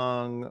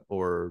Kong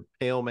or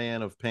Pale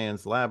Man of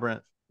Pan's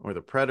Labyrinth or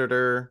the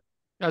Predator.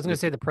 I was going to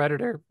say the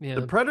Predator. Yeah,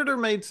 the Predator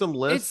made some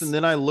lists, and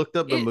then I looked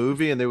up the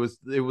movie, and it was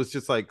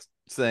just like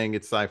saying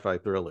it's sci-fi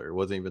thriller. It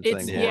wasn't even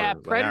saying horror. Yeah,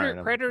 Predator.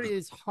 Like, Predator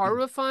is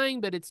horrifying,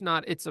 but it's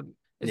not. It's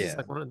just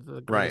like one of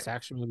the greatest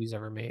action movies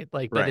ever made.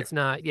 Like, but it's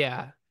not.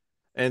 Yeah.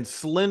 And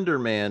Slender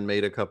Man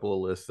made a couple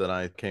of lists that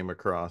I came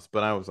across,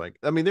 but I was like,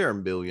 I mean, there are a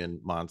million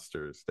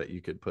monsters that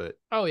you could put.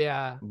 Oh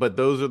yeah. But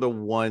those are the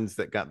ones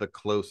that got the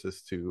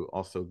closest to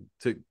also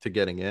to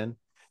getting in.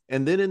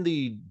 And then in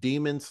the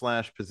demon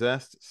 /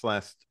 possessed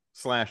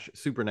 /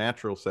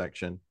 supernatural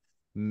section,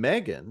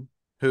 Megan,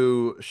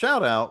 who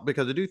shout out,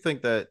 because I do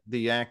think that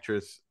the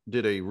actress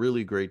did a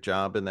really great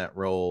job in that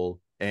role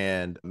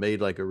and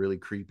made like a really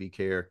creepy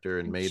character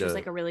and made she was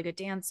like a really good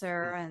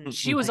dancer, and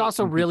she was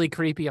also really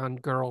creepy on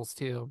girls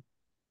too.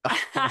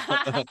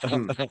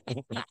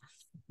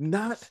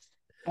 Not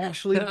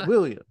Ashley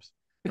Williams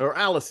or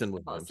Allison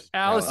Williams.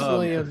 Allison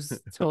Williams.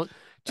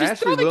 Just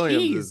Ashley throw the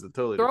Williams keys. is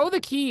totally throw the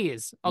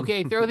keys.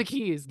 Okay, throw the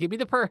keys. Give me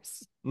the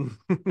purse.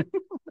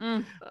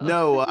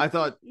 No, I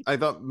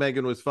thought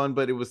Megan was fun,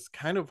 but it was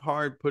kind of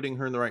hard putting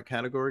her in the right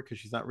category because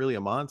she's not really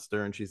a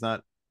monster and she's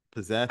not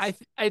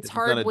possessed. It's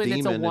hard when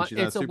it's a one.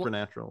 It's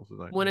supernatural.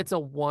 When it's a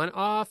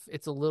one-off,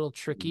 it's a little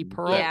tricky.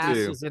 Pearl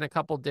is in a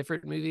couple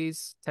different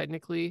movies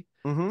technically,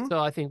 so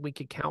I think we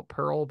could count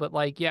Pearl. But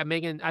like, yeah,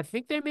 Megan, I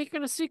think they're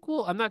making a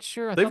sequel. I'm not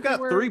sure. They've got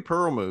 3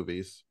 Pearl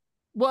movies.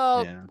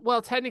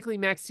 Well, technically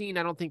Maxine.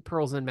 I don't think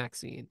Pearl's in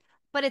Maxine.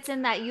 But it's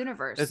in that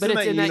universe. It's in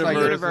that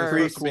universe.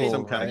 There's supposed to be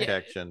some kind of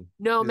connection.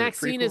 No,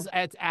 Maxine is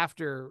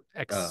after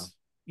X.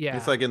 Yeah,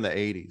 it's like in the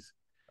 80s.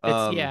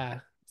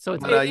 So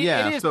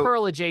it is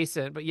Pearl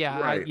adjacent, but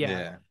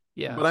yeah.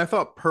 But I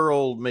thought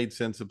Pearl made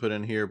sense to put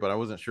in here, but I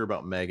wasn't sure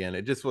about Megan.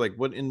 It just like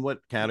what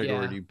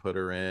category do you put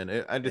her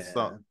in? I just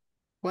thought,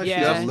 well, she's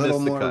a little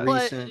more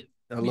recent,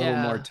 a little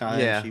more time.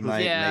 Yeah, she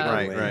might make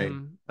her way.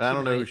 I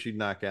don't know who she'd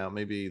knock out.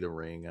 Maybe The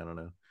Ring. I don't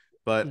know,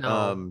 but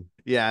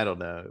I don't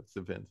know. It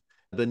depends.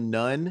 The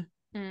Nun,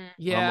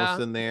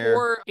 almost in there,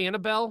 or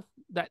Annabelle.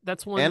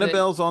 That's one.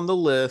 Annabelle's on the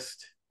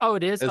list. Oh,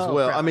 it is as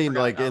well. Crap, I mean,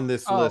 like in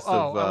this list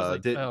of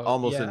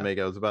almost didn't make.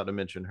 I was about to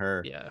mention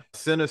her. Yeah,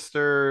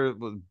 Sinister,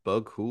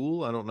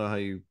 Bughuul. I don't know how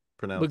you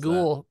pronounce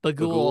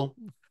Bughuul,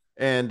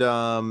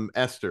 and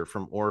Esther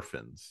from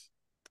Orphans.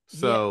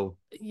 So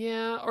those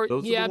are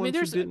the ones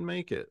who didn't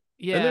make it.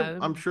 Yeah,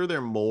 I'm sure there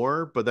are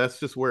more, but that's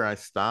just where I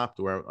stopped.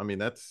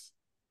 That's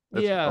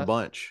a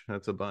bunch.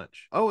 That's a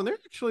bunch. Oh, and there's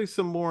actually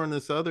some more on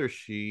this other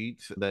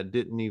sheet that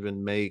didn't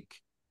even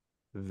make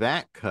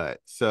that cut.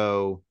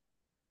 So.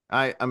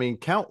 I mean,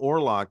 Count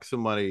Orlok,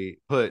 somebody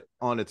put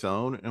on its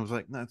own, and was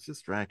like, "No, it's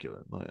just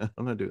Dracula.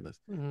 I'm not doing this."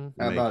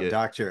 How about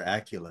Dr.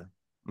 Acula?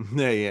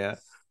 yeah,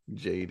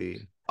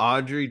 JD,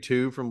 Audrey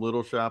too from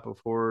Little Shop of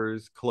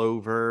Horrors,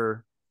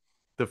 Clover,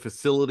 The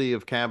Facility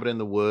of Cabin in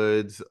the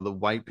Woods, The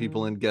White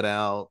People in Get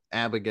Out,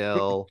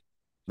 Abigail,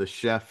 The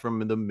Chef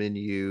from The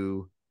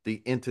Menu,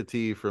 The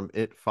Entity from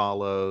It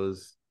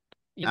Follows,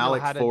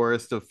 Alex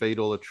Forrest of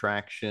Fatal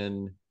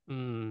Attraction.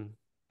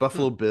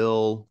 Buffalo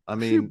Bill. I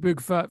mean, big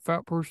fat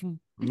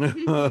person. If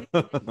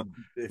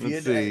you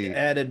had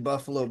added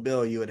Buffalo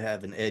Bill, you would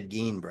have an Ed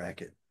Gein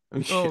bracket.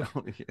 No,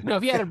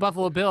 if you added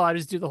Buffalo Bill, I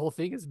just do the whole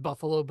thing as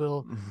Buffalo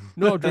Bill.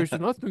 No,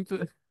 Jason, I think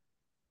that.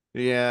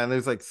 Yeah, and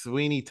there's like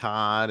Sweeney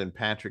Todd and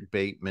Patrick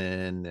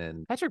Bateman,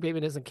 and Patrick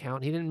Bateman doesn't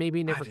count. He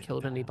never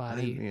killed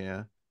anybody.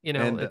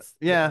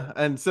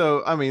 And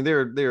so I mean, there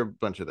are a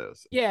bunch of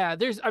those. Yeah,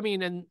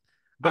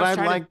 but I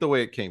like the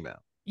way it came out.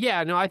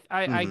 Yeah, no,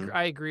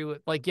 I agree with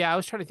I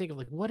was trying to think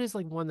of what is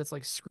one that's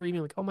like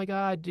screaming like, oh my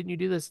God, didn't you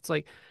do this? It's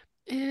like,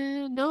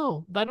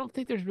 no, I don't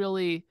think there's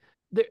really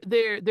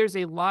there's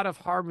a lot of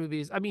horror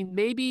movies. I mean,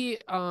 maybe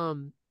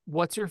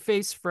what's her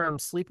face from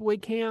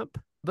Sleepaway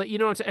Camp, but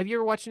have you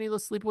ever watched any of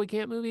those Sleepaway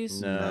Camp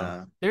movies?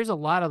 No. There's a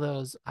lot of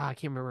those. I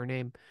can't remember her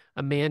name,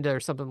 Amanda or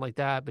something like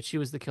that, but she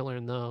was the killer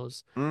in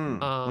those.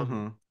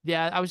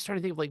 Yeah, I was trying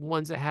to think of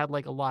ones that had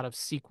a lot of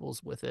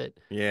sequels with it.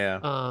 Yeah.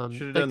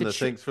 Should have done the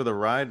Thanks for the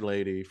Ride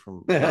lady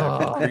from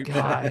oh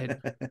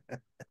God.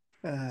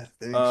 Thanks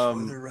for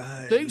the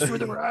ride. Thanks for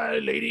the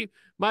ride, lady.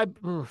 My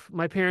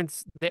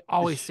parents, they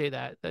always say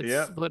that.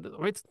 Yeah.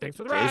 Thanks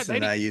for the ride, Jason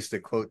lady. and I used to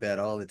quote that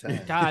all the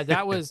time. God,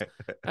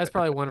 that's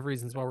probably one of the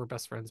reasons why we're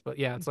best friends. But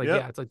yeah, it's like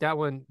Yep. it's like that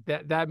one,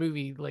 that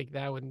movie, like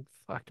that one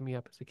fucked me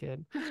up as a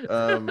kid.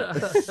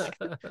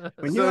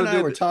 When you and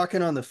I were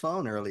talking on the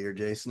phone earlier,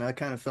 Jason, I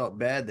kind of felt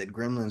bad that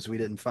Gremlins, we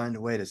didn't find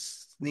a way to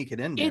sneak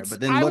it in there. But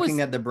then looking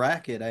at the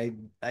bracket,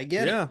 I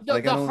get Yeah. it.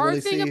 Like I don't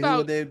really see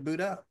who they'd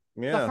boot out.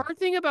 The hard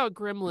thing about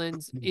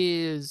Gremlins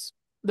is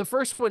the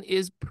first one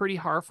is pretty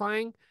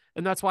horrifying,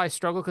 and that's why I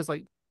struggle because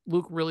like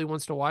Luke really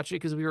wants to watch it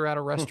because we were at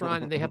a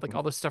restaurant and they had like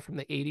all this stuff from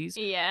the 80s.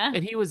 Yeah.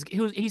 And he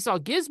saw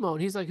Gizmo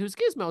and he's like, "Who's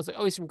Gizmo?" I was like,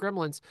 "Oh, he's from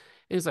Gremlins."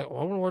 And he's like,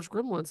 "Well, I want to watch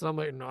Gremlins." And I'm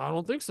like, "No, I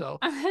don't think so."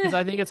 Because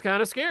I think it's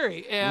kind of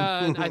scary.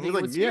 And I think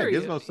like, it's scary.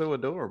 Gizmo's so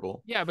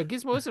adorable. Yeah, but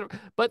Gizmo isn't.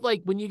 But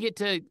like when you get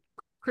to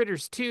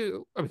Gremlins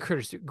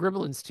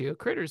 2,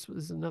 Critters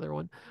was another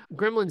one.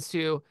 Gremlins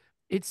 2,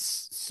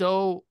 it's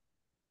so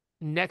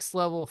next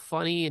level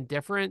funny and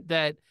different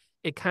that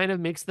it kind of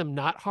makes them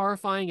not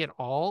horrifying at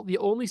all. The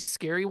only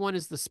scary one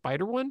is the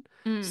spider one.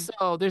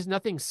 So there's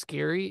nothing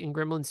scary in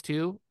Gremlins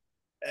 2.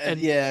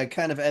 And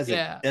kind of as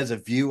a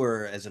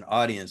viewer, as an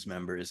audience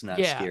member, it's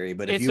not scary.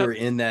 But if you were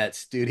in that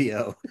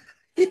studio,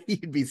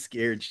 you'd be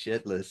scared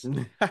shitless.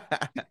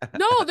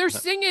 No,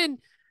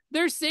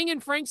 they're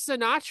singing Frank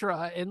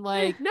Sinatra and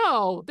like,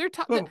 no,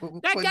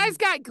 that guy's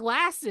got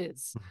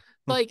glasses.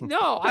 Like,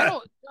 no, I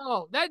don't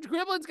know. That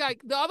Gremlin's got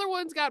the other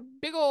one's got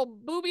big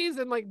old boobies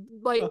and like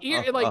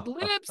ear and like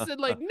lips and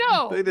like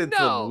no. They did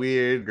some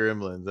weird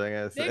Gremlins, I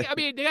gotta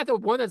say. They got the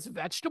one that's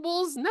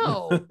vegetables.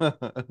 No,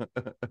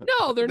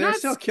 no, they're not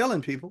still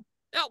killing people.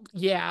 Oh,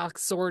 yeah,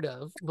 sort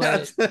of,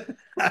 but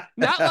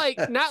not like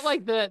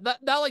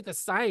the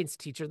science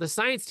teacher. The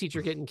science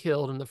teacher getting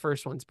killed in the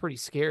first one's pretty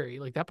scary.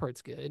 Like that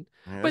part's good.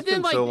 Yeah, but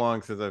then been so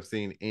long since I've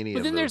seen any.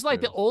 But then there's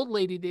like the old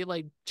lady. They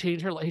like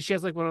change her. She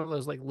has like one of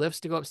those like lifts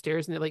to go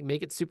upstairs, and they like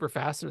make it super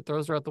fast, and it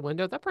throws her out the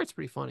window. That part's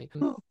pretty funny.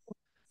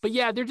 But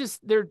yeah, there's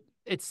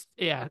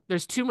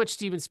too much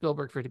Steven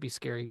Spielberg for it to be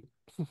scary.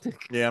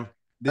 Yeah,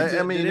 did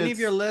any of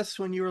your lists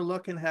when you were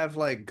looking have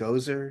like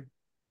Gozer?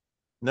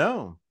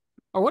 No.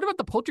 Or what about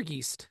the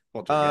Poltergeist?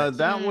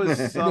 That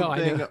was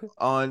something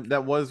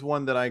that was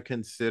one that I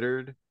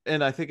considered,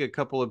 and I think a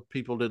couple of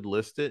people did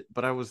list it,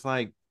 but I was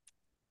like,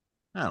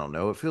 I don't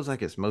know. It feels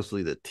like it's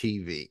mostly the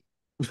TV.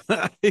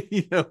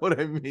 You know what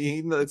I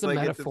mean? It's a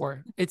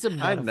metaphor. It's a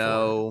metaphor. I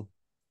know.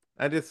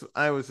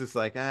 I was just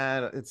like,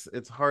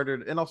 it's harder,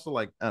 and also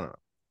like I don't know.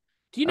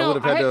 Do you know? I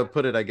would have had to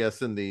put it, I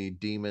guess, in the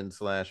demon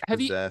 /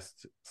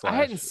 possessed. I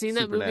hadn't seen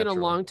that movie in a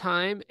long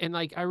time, and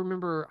like I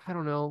remember, I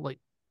don't know, like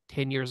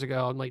 10 years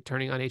ago, I'm like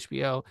turning on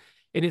HBO,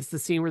 and it's the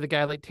scene where the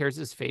guy like tears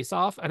his face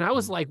off, and I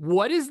was like,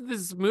 "What is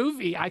this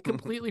movie?" I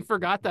completely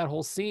forgot that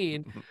whole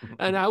scene,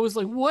 and I was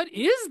like, "What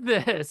is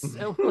this?"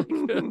 And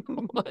like,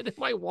 what am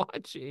I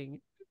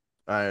watching?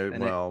 I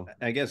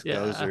guess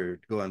Gozer,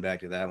 going back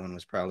to that one,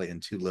 was probably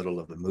in too little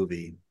of the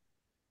movie.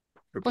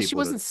 Well, she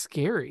wasn't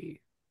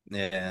scary.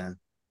 Yeah.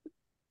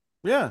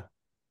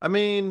 I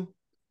mean,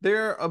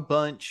 there are a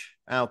bunch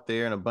out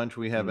there and a bunch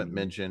we haven't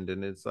mentioned,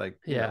 and it's like,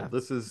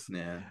 this is.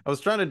 I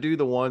was trying to do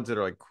the ones that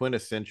are like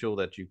quintessential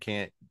that you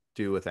can't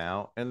do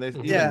without, and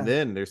even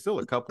then, there's still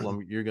a couple of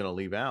them you're gonna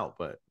leave out.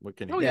 But what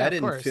can you? I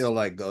didn't feel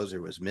like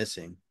Gozer was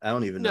missing. I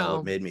don't even know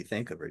what made me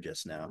think of her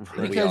just now.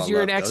 Because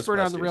you're an expert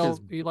on the real.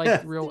 You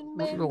like real.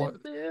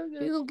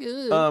 Feel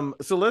good.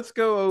 So let's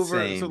go over.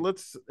 Same. So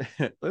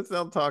let's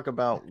now talk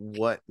about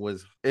what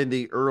was in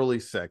the early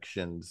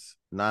sections,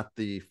 not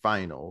the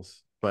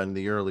finals. But in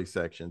the early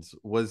sections,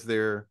 was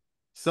there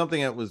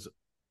something that was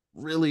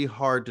really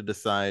hard to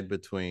decide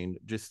between?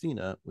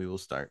 Justina, we will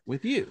start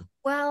with you.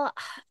 Well,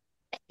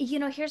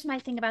 here's my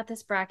thing about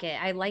this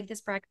bracket. I like this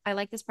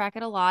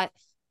bracket a lot.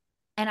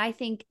 And I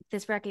think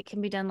this bracket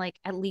can be done like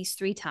at least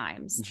 3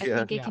 times. I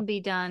think it can be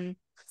done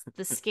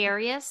the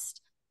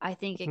scariest. I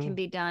think it can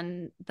be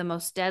done the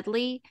most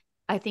deadly.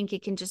 I think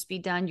it can just be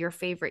done your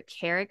favorite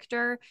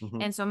character.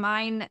 And so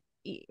mine,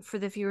 for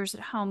the viewers at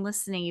home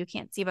listening, you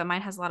can't see, but mine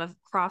has a lot of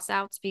cross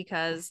outs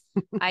because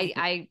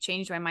I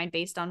changed my mind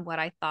based on what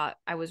I thought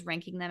I was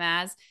ranking them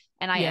as.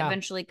 And I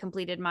eventually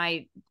completed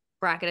my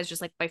bracket as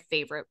just like my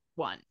favorite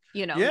one,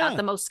 not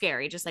the most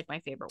scary, just like my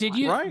favorite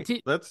one.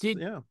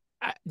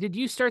 Did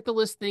you start the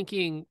list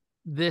thinking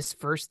this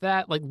first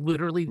that, like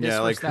literally this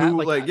first that?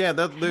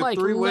 there's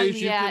 3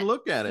 ways you can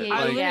look at it.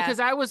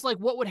 Because I was like,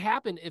 what would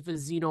happen if a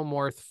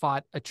xenomorph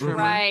fought a trimmer?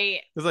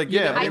 Right. It's like,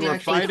 they were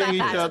fighting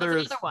each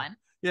other.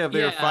 Yeah, if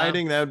they were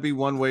fighting, that would be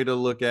one way to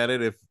look at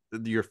it. If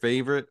your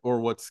favorite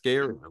or what's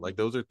scary, like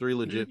those are 3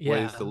 legit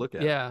ways to look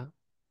at it. Yeah.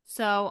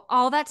 So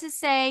all that to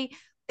say,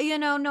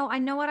 no, I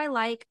know what I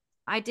like.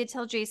 I did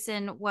tell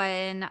Jason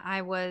when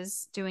I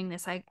was doing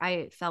this,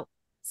 I felt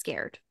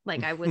scared.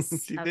 Like I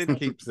was. She did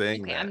keep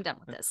saying that. I'm done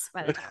with this.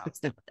 By the time I was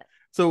done with it.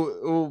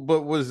 So,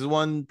 but was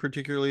one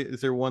particularly?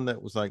 Is there one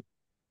that was like,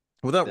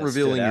 without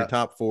revealing your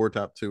top 4,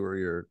 top 2, or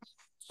your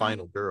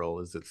final girl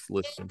as it's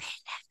listed?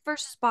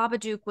 Versus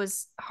Babadook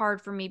was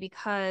hard for me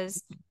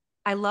because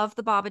I love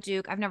the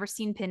Babadook. I've never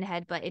seen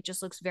Pinhead, but it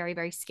just looks very,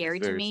 very scary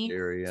It's to very me.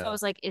 scary, So yeah. I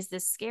was like, is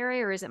this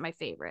scary or is it my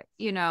favorite?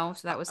 You know,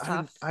 so that was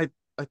tough. I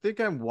think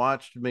I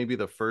watched maybe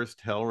the first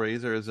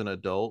Hellraiser as an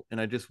adult, and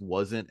I just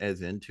wasn't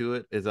as into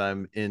it as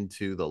I'm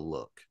into the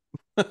look.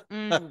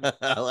 Mm.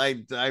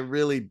 I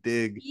really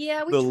dig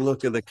Yeah, we the tried look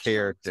to of the watch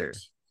character.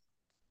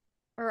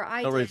 or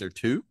I did. Hellraiser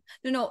 2?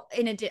 No,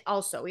 and it did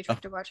also. We Oh,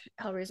 tried to watch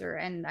Hellraiser,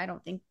 and I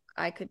don't think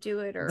I could do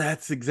it. Or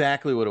that's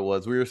exactly what it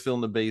was. We were still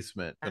in the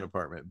basement, an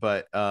apartment.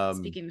 But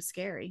speaking of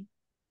scary,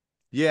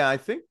 yeah, I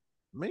think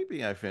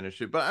maybe I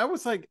finished it. But I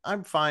was like,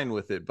 I'm fine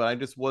with it, but I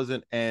just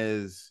wasn't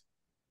as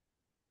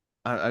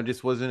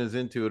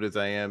into it as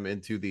I am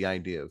into the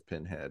idea of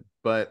Pinhead.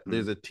 But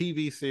there's a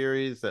TV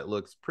series that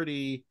looks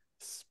pretty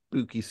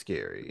spooky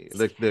scary.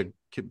 The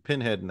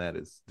Pinhead in that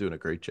is doing a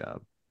great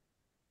job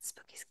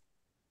spooky.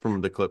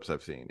 from the clips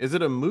I've seen. Is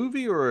it a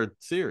movie or a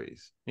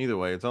series? Either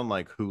way, it's on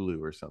like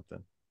Hulu or something.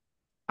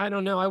 I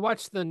don't know. I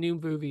watched the new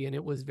movie and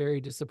it was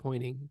very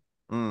disappointing.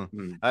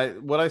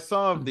 What I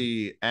saw of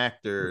the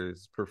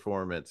actor's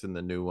performance in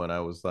the new one, I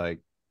was like,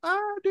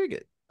 I dig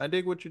it. I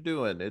dig what you're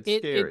doing. It's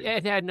scary.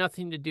 It had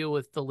nothing to do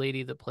with the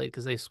lady that played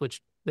because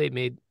they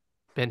made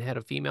Ben Head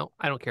a female.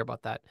 I don't care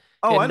about that.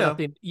 Oh, I know.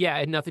 Nothing. Yeah,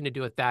 it had nothing to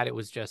do with that. It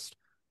was just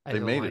They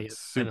made it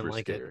super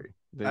scary.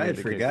 I had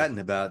forgotten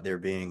about there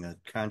being a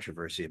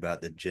controversy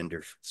about the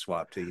gender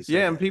swap too.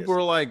 Yeah, and people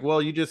were like,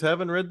 "Well, you just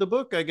haven't read the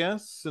book, I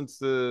guess, since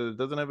the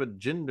doesn't have a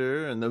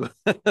gender." And the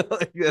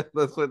like,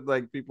 that's what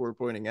like people were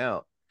pointing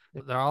out.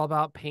 They're all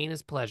about pain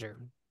is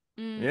pleasure.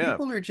 Yeah,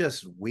 people are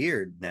just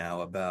weird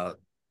now about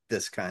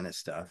this kind of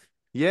stuff.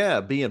 Yeah,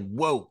 being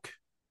woke.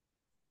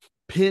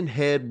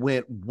 Pinhead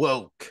went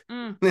woke,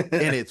 and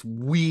it's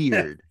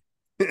weird.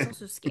 It's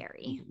also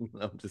scary.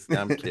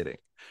 I'm kidding.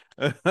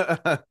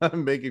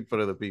 I'm making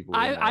fun of the people.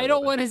 I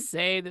don't want to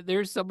say that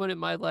there's someone in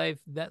my life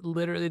that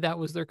literally that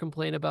was their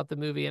complaint about the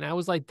movie. And I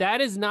was like,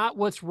 that is not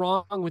what's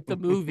wrong with the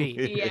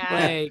movie. Yeah.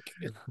 Like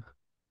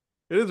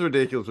it is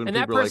ridiculous when and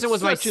people that person are like,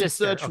 was my such and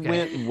sister. such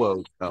went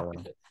woke. Oh,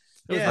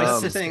 yeah,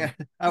 that's the thing.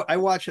 I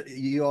watch,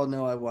 you all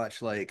know I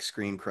watch like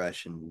Scream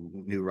Crush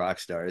and New Rock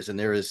Stars, and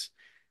there is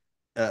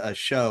a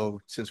show,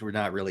 since we're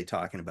not really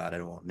talking about it,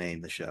 I won't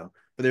name the show,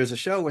 but there's a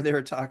show where they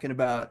were talking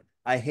about,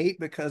 I hate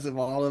because of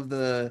all of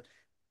the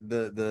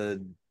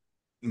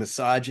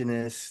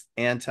misogynist,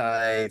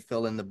 anti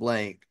fill in the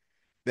blank,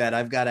 that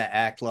I've got to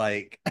act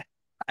like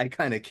I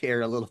kind of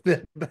care a little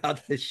bit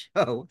about the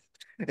show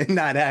and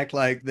not act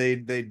like they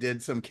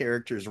did some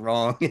characters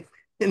wrong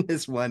in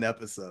this one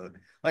episode.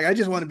 Like, I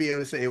just want to be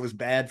able to say it was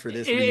bad for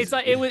this reason. It's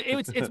like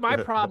it's my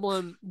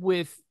problem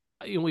with,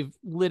 you know, we've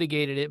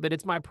litigated it, but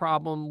it's my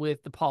problem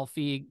with the Paul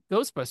Feig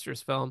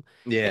Ghostbusters film.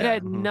 Yeah, it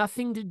had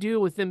nothing to do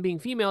with them being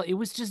female. It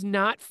was just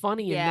not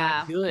funny and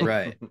not good.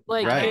 Right.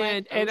 Like,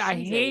 right. and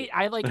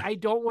I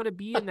don't want to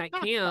be in that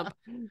camp.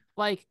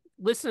 Like,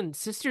 listen,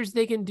 sisters,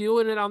 they can do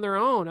it on their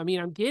own. I mean,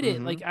 I get it.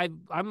 Like,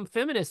 I'm a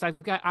feminist.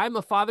 I'm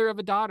a father of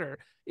a daughter.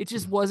 It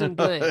just wasn't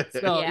good.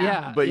 So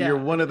yeah. But you're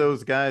one of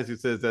those guys who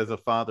says, as a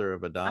father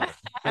of a daughter.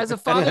 As a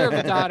father of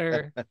a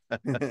daughter,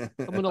 I'm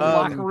gonna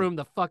locker room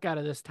the fuck out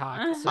of this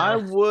talk. So. I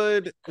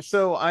would.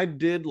 So I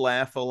did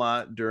laugh a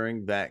lot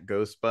during that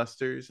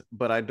Ghostbusters,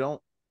 but I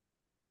don't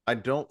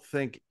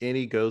think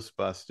any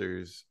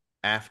Ghostbusters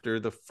after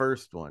the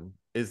first one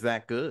is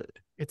that good.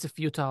 It's a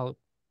futile.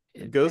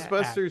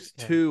 Ghostbusters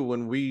 2,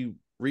 when we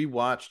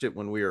rewatched it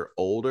when we were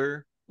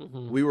older,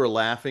 we were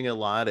laughing a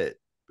lot at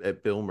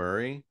Bill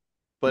Murray,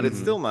 but it's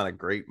still not a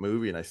great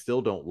movie, and I still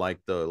don't like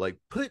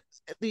put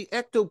the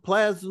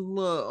ectoplasm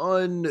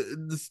on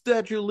the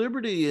Statue of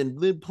Liberty and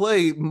then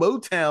play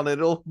Motown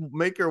and it'll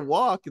make her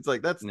walk. It's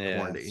like, that's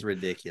corny. It's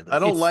ridiculous. I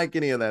don't like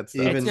any of that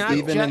stuff. Even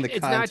in the context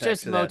it's not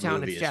just of that Motown,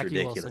 movie, it's Jackie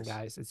ridiculous. Wilson,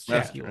 guys. It's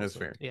Jackie Wilson. That's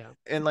fair. Yeah.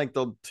 And like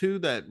the two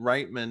that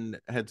Reitman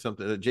had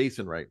something,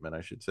 Jason Reitman,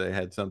 I should say,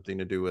 had something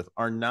to do with,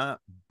 are not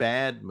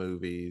bad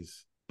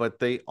movies, but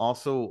they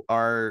also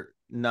are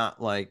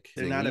not like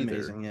they're not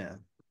amazing. Yeah.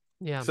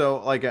 Yeah. So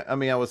like, I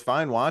mean, I was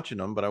fine watching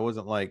them, but I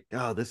wasn't like,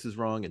 oh, this is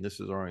wrong and this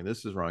is wrong and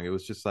this is wrong. It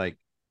was just like,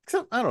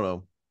 I don't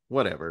know,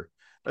 whatever.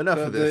 Enough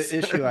of this. The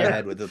issue I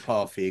had with the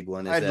Paul Feig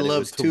one is that it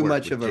was too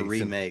much of a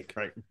remake.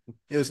 Right.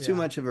 It was too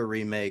much of a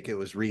remake. It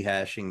was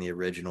rehashing the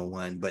original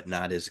one, but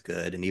not as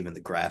good, and even the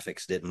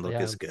graphics didn't look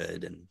as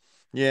good. And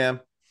yeah.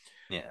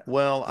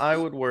 Well, I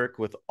would work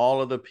with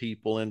all of the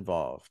people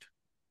involved.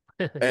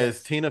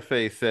 As Tina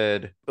Fey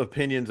said,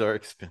 opinions are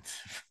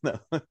expensive.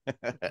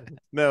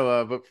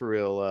 No, but for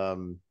real,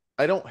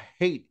 I don't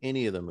hate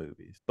any of the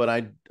movies, but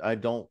I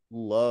don't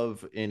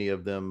love any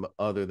of them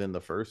other than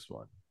the first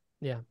one.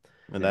 Yeah.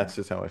 And that's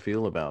just how I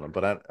feel about them,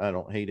 but I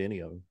don't hate any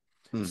of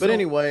them. But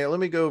anyway, let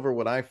me go over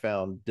what I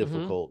found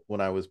difficult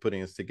when I was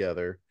putting this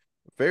together.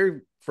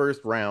 Very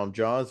first round,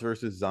 Jaws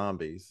versus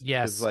Zombies.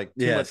 Yes. It's like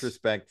too much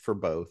respect for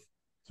both.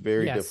 It's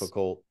very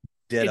difficult.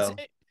 Ditto.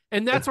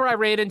 And that's where I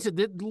ran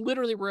into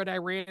literally what I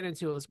ran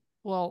into was,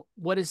 well,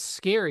 what is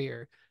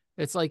scarier?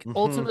 It's like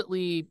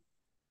ultimately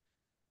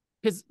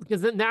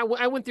because then now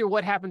I went through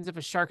what happens if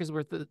a shark is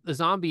with the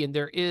zombie, and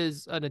there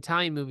is an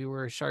Italian movie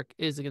where a shark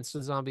is against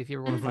a zombie. If you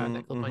ever want to find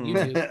that clip on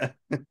YouTube,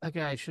 that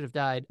guy should have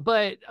died.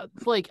 But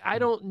like, I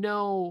don't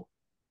know,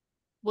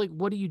 like,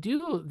 what do you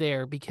do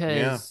there?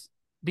 Because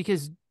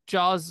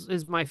Jaws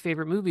is my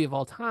favorite movie of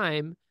all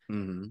time,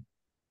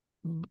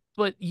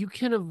 but you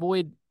can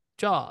avoid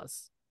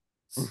Jaws.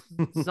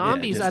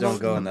 Zombies, just I don't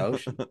go in the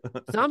ocean.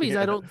 Zombies,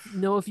 I don't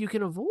know if you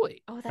can avoid.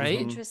 Oh, that's right?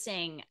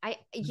 interesting. I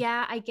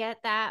get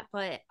that,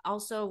 but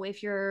also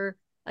if you're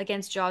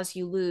against Jaws,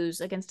 you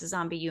lose. Against a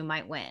zombie, you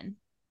might win.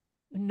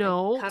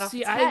 No, Like, cut off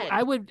see, its head.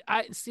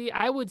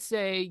 I would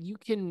say you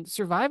can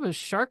survive a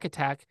shark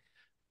attack,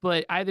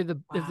 but either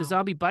if the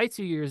zombie bites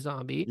you, you're a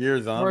zombie,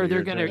 or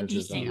they're gonna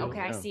eat you. Okay,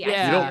 I see.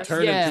 Yeah, you don't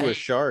turn yeah. into a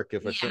shark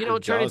if a Yeah. shark You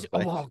don't turn into.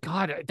 bites Oh you.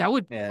 God, that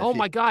would. Yeah, oh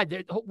my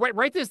God,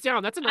 write this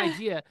down. That's an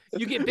idea.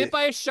 You get bit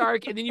by a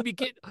shark, and then you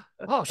get.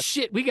 Oh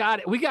shit, we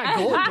got it. We got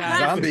gold, guys.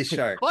 Zombie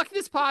shark. Fuck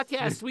this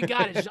podcast. We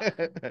got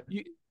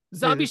it.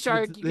 Zombie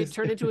shark. You get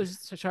turned into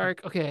a shark.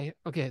 Okay,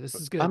 this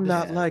is good. I'm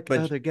not like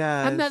other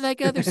guys. I'm not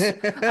like others.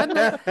 I'm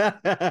not.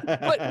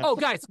 But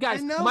guys, I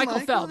know,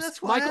 Michael Phelps.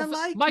 That's why I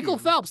like Michael you.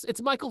 Phelps. It's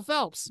Michael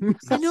Phelps.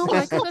 I know,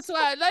 Michael. That's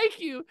why I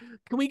like you.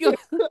 Can we go?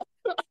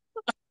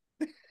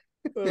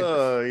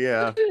 Oh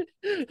yeah,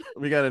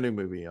 we got a new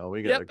movie, y'all.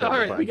 We got. Yep. All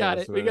right, we got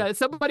it. We got it.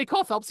 Somebody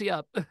call Phelpsy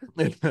up.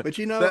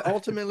 But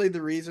ultimately,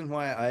 the reason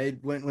why I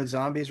went with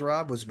zombies,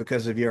 Rob, was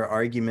because of your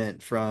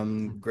argument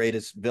from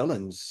Greatest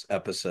Villains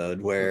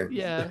episode, where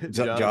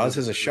Jaws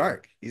is a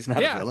shark. He's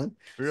not a villain.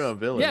 You're a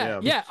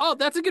villain. Yeah. Oh,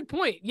 that's a good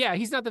point. Yeah,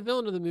 he's not the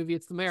villain of the movie.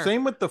 It's the mayor.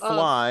 Same with the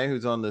Fly,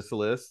 who's on this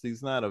list.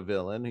 He's not a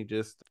villain. He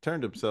just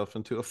turned himself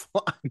into a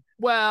fly.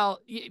 Well,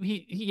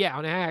 he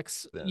an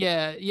axe.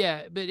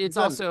 Yeah, but he's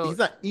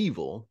not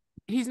evil.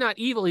 He's not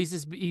evil.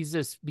 He's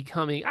just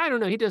becoming. I don't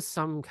know. He does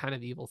some kind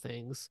of evil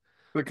things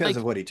because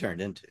of what he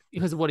turned into.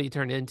 Because of what he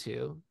turned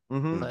into.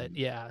 But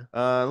yeah.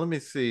 Let me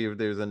see if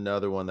there's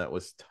another one that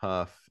was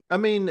tough. I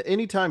mean,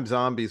 anytime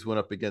zombies went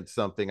up against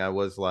something, I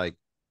was like,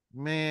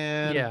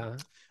 man, yeah.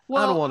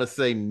 Well, I don't want to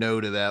say no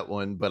to that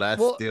one, but I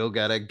still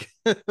gotta.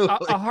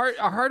 a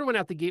hard one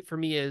out the gate for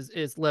me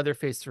is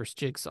Leatherface versus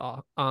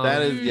Jigsaw.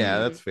 That is,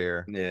 that's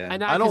fair. Yeah,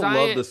 I don't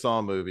love the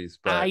Saw movies,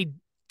 but I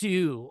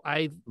do.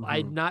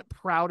 I'm not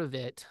proud of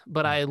it,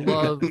 but I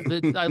love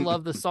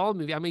the Saw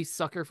movie. I'm a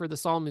sucker for the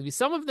Saw movie.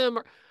 Some of them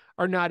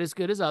are not as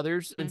good as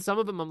others, and some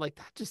of them I'm like,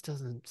 that just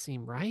doesn't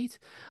seem right.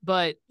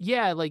 But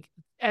yeah, like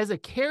as a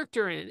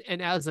character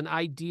and as an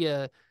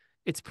idea,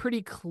 it's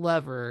pretty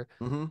clever.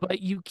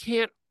 But you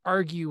can't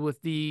argue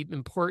with the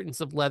importance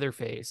of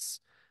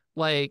Leatherface.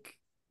 Like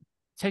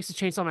Texas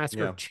Chainsaw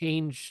Massacre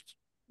changed,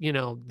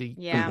 the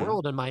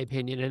world, in my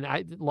opinion, and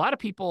a lot of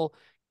people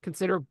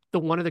consider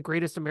one of the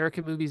greatest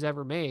American movies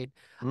ever made.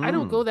 I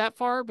don't go that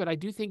far, but I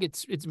do think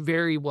it's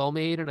very well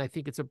made, and I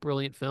think it's a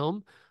brilliant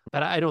film.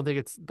 But I don't think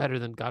it's better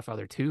than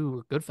Godfather 2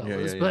 or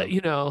Goodfellas. But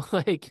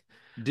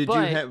did you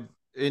have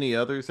any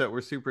others that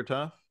were super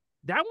tough?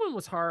 That one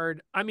was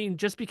hard. I mean,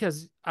 just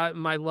because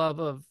my love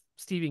of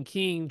Stephen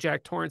King,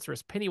 Jack Torrance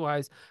versus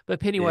Pennywise, but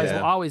Pennywise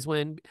will always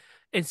win.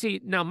 And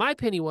see, now my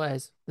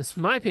Pennywise is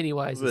Tim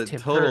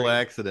total Curry.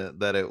 accident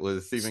that it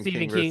was Stephen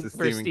King versus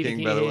Stephen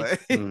King, by the way.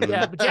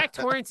 Yeah, but Jack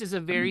Torrance is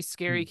a very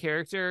scary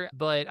character.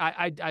 But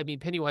I mean,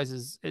 Pennywise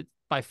is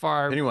by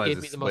far Pennywise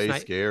is the most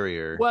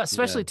scarier. Well,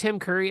 especially Tim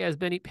Curry as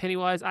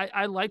Pennywise.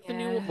 I like the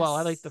new. Well,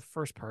 I like the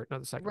first part,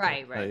 not the second.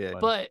 Right.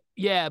 But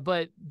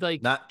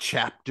like not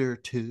chapter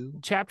 2.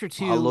 Chapter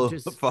 2,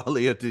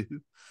 Valia 2.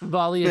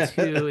 Valia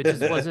 2, it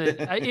just wasn't.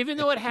 Even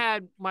though it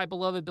had my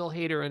beloved Bill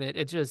Hader in it,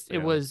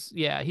 it was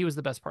he was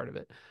the best part of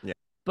it. Yeah.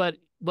 But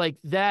like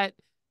that,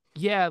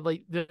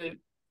 like the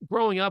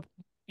growing up,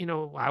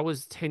 I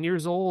was 10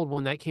 years old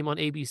when that came on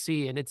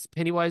ABC, and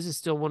Pennywise is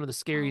still one of the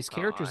scariest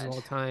characters of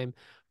all time.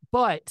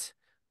 But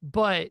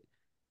The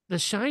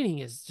Shining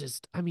is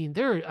just, does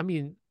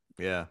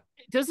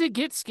it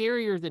get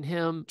scarier than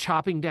him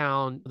chopping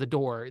down the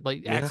door,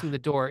 like axing the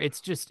door?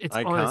 It's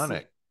iconic.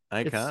 Honestly,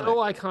 it's so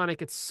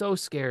iconic. It's so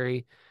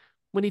scary.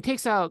 When he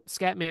takes out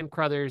Scatman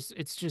Crothers,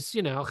 it's just,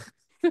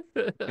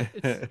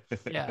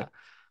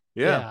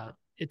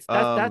 It's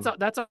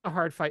that's a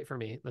hard fight for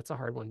me. That's a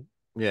hard one.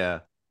 Yeah.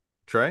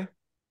 Trey?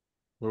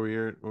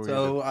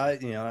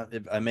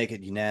 I make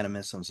it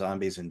unanimous on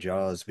zombies and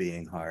Jaws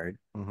being hard.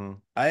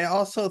 I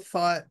also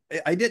thought,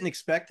 I didn't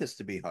expect this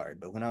to be hard,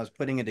 but when I was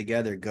putting it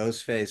together,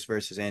 Ghostface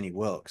versus Annie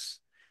Wilkes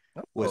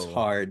was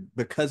hard,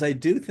 because I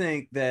do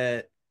think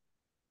that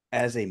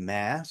as a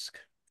mask,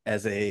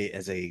 as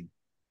a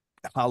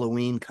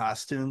Halloween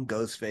costume,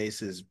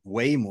 Ghostface is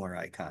way more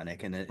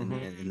iconic in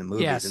the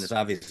movies, and it's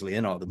obviously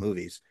in all the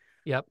movies.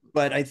 Yep.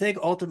 But I think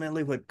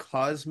ultimately what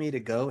caused me to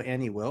go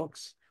Annie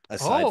Wilkes,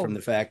 aside from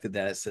the fact that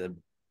that's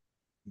an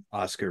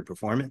Oscar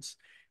performance,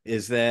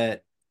 is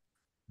that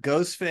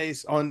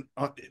Ghostface on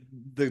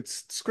the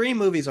Scream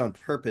movies on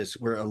purpose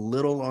were a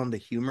little on the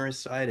humorous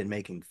side and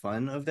making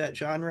fun of that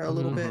genre a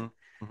little bit.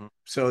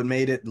 So it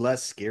made it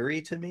less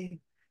scary to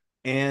me.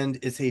 And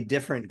it's a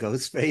different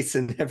Ghostface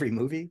in every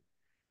movie.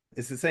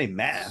 It's the same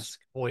mask,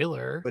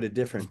 Spoiler. but a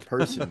different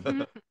person.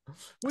 What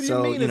do you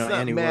So, mean you it's know, not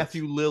Annie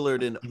Matthew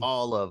Lillard in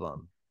all of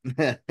them?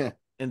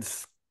 And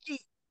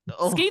Skeet.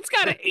 Oh. Skeet's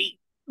got an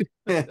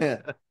 8.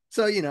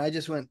 So, you know, I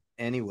just went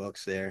Annie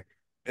Wilkes there.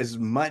 As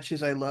much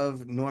as I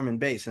love Norman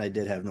Bates, and I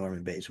did have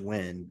Norman Bates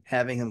win,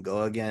 having him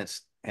go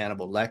against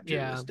Hannibal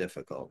Lecter was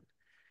difficult.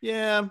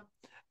 Yeah,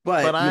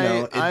 But you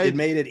know, I it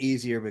made it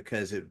easier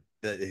because you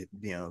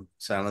know,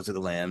 Silence of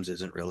the Lambs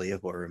isn't really a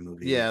horror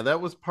movie. Yeah,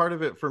 that was part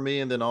of it for me.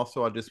 And then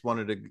also I just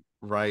wanted to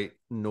write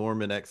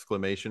Norman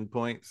exclamation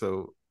point.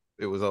 So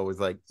it was always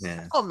like,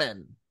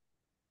 Norman.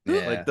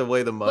 Yeah. Like the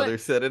way the mother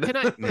said it. Can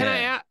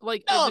I add,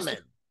 like, Norman.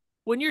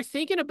 When you're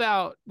thinking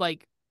about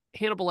like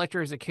Hannibal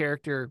Lecter as a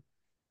character,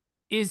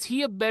 is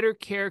he a better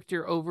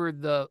character over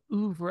the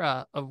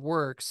oeuvre of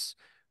works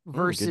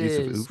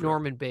versus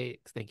Norman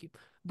Bates? Thank you.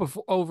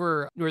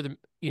 Over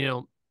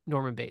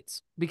Norman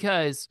Bates,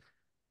 because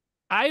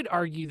I'd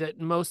argue that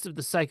most of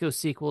the Psycho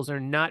sequels are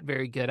not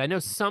very good. I know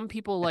some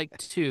people like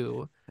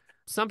 2.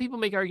 Some people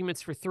make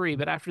arguments for 3,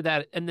 but after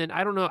that, and then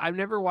I don't know. I've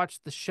never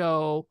watched the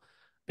show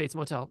Bates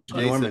Motel.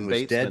 Norman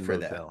was dead for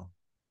that.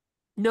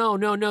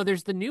 No.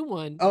 There's the new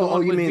one.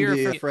 Oh, you mean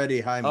the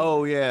Freddie Highmore?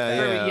 Oh,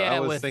 yeah. Yeah, I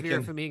was with thinking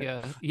Vera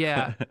Farmiga.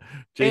 Yeah.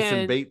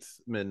 Jason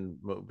Batesman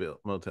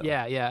Motel.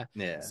 Yeah.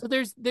 So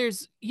there's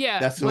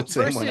That's the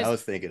same one I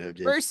was thinking of.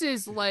 Jason.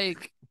 Versus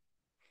like,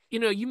 you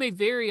know, you may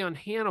vary on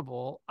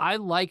Hannibal. I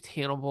liked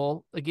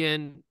Hannibal.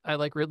 Again, I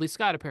like Ridley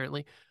Scott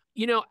apparently.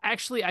 You know,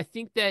 actually, I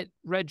think that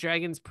Red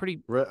Dragon's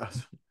pretty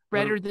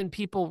better than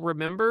people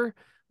remember.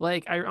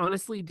 Like, I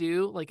honestly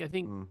do. Like, I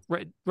think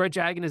Red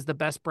Dragon is the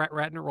best Brett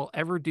Ratner will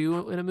ever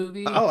do in a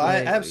movie. Oh,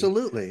 I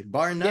absolutely,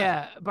 bar none.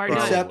 Yeah, bar none.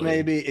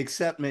 Probably.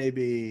 Except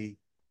maybe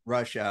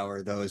Rush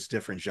Hour. Those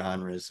different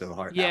genres, so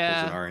apples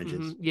and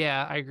oranges.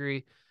 Yeah, I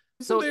agree.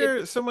 So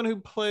there someone who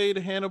played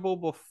Hannibal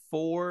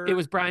before? It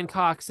was Brian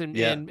Cox and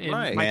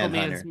Michael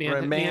Mann's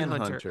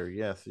Manhunter.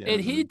 Yes. And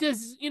he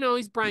does, you know,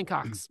 he's Brian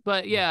Cox,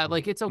 but yeah,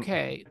 like it's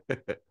okay.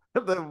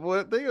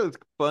 What thing was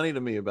funny to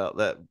me about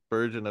that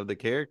version of the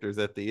characters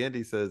at the end,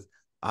 he says,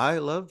 "I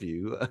love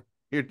you.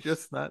 You're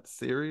just not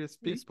serious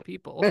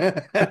people."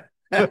 No,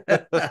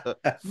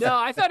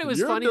 I thought it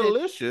was funny.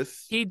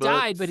 Delicious. He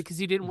died, but because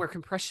he didn't wear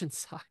compression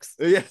socks.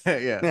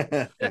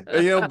 Yeah.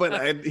 You know,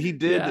 but he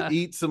did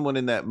eat someone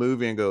in that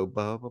movie and go,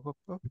 bah, bah,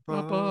 bah,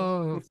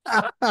 bah,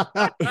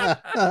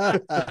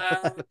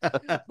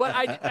 But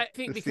I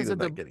think because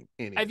of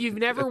if you've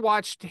never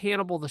watched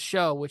Hannibal the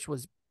show, which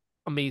was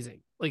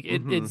amazing, like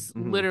it's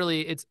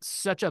literally, it's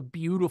such a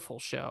beautiful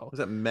show. Was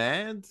it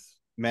Mads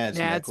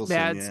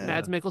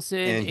Mikkelsen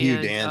and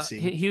Hugh Dancy.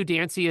 Hugh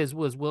Dancy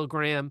was Will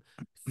Graham.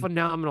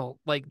 Phenomenal.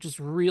 Like, just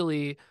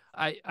really,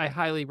 I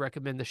highly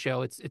recommend the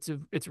show. It's a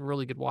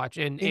really good watch.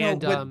 And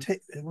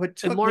what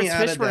took Lawrence me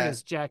out Fishburne of that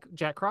is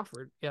Jack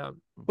Crawford. Yeah.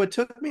 What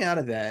took me out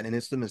of that, and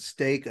it's the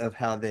mistake of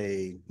how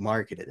they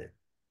marketed it.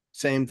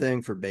 Same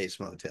thing for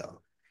Bates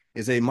Motel,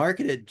 is they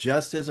marketed it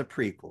just as a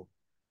prequel,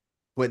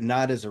 but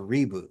not as a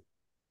reboot.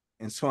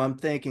 And so I'm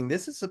thinking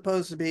this is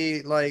supposed to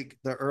be like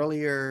the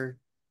earlier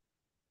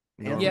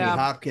Anthony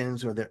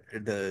Hopkins or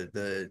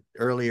the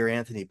earlier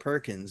Anthony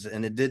Perkins,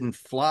 and it didn't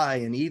fly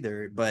in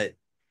either. But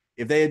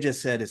if they had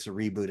just said it's a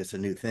reboot, it's a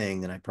new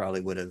thing, then I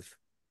probably would have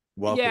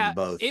welcomed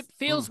both. It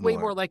feels way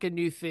more like a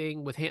new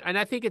thing and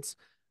I think it's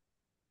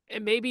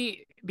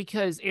maybe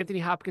because Anthony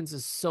Hopkins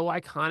is so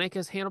iconic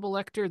as Hannibal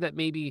Lecter that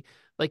maybe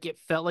like it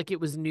felt like it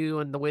was new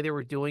and the way they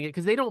were doing it,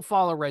 because they don't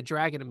follow Red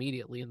Dragon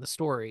immediately in the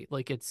story.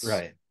 Like it's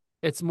right.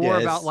 It's more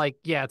about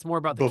it's more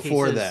about the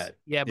before cases. That.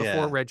 Yeah,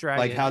 before Red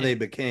Dragon. Like how they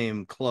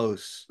became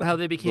close. How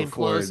they became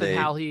close and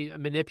how he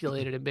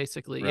manipulated him,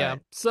 basically. Right. Yeah.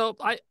 So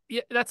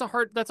that's a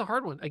hard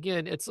one.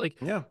 Again, it's like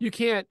you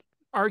can't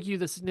argue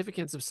the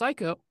significance of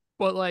Psycho,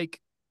 but like,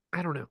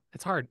 I don't know.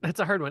 It's hard. That's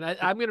a hard one.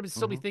 I'm gonna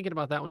still be thinking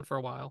about that one for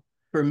a while.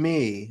 For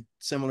me,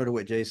 similar to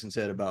what Jason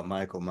said about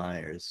Michael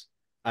Myers,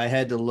 I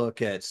had to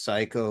look at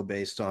Psycho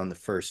based on the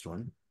first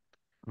one.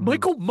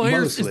 Michael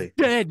Myers is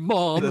dead,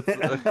 Mom. Man,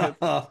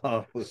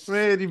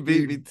 he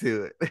beat me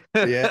to it.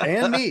 Yeah,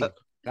 and me.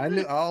 I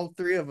knew all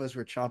three of us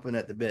were chomping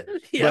at the bit.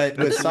 But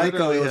with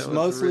Psycho, it was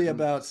mostly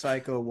about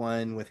Psycho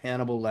 1. With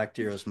Hannibal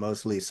Lecter, it was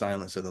mostly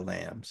Silence of the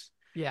Lambs.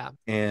 Yeah.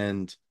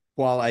 And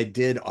while I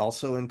did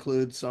also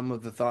include some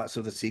of the thoughts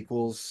of the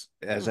sequels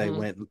as I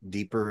went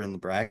deeper in the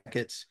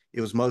brackets,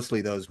 it was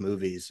mostly those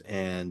movies.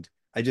 And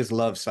I just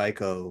love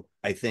Psycho,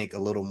 I think, a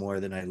little more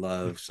than I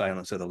love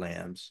Silence of the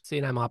Lambs. See,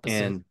 and I'm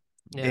opposite.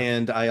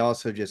 And I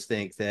also just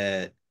think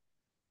that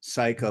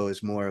Psycho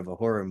is more of a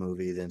horror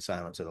movie than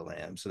Silence of the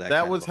Lambs. So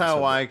that was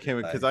how I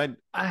came, because I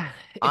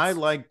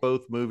like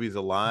both movies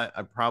a lot.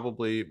 I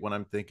probably, when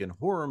I'm thinking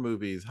horror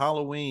movies,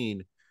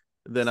 Halloween,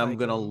 then Psycho. I'm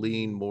going to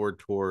lean more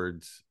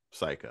towards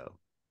Psycho.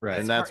 Right.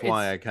 And that's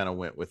why I kind of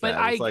went with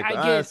that. It's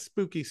like,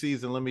 spooky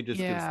season. Let me just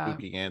give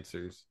spooky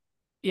answers.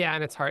 Yeah,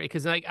 and it's hard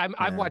because like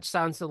I've watched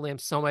Silence of the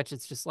Lambs so much,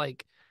 it's just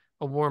like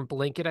a warm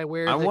blanket I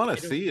wear. I want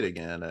to see it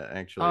again.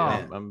 Actually,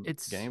 I'm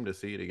game to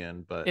see it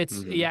again. But it's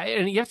and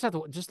you have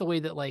to just the way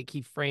that like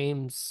he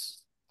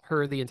frames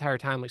her the entire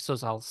time, like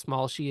shows how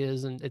small she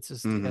is, and it's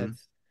just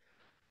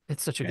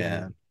it's such a good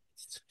movie.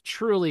 It's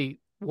truly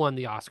won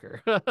the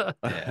Oscar.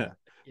 Yeah.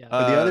 Yeah.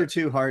 But the other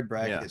two hard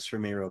brackets for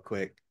me, real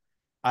quick.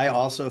 I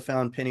also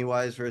found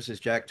Pennywise versus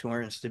Jack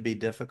Torrance to be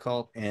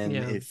difficult. And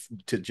if,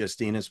 to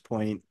Justina's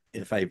point,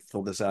 if I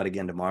fill this out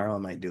again tomorrow, I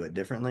might do it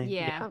differently.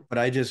 Yeah. But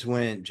I just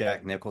went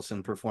Jack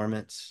Nicholson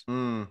performance.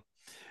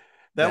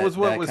 That was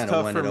what was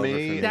tough for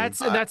me.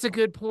 That's a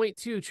good point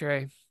too,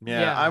 Trey.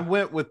 Yeah, I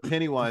went with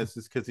Pennywise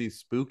just because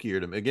he's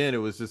spookier to me. Again, it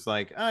was just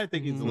like, I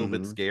think he's a little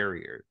bit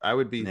scarier. I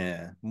would be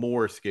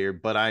more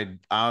scared, but I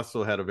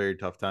also had a very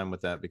tough time with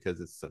that because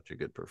it's such a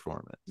good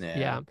performance.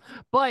 Yeah.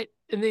 But,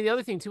 and then the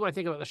other thing too, I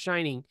think about The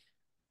Shining,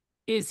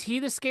 is he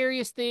the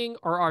scariest thing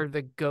or are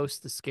the ghosts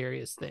the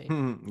scariest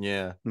thing?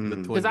 Yeah.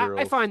 Because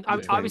I find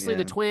obviously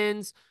the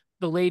twins,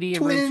 the lady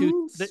in room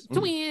 2, the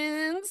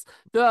twins,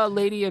 the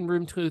lady in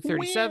room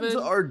 237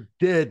 twins are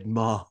dead,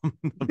 Mom.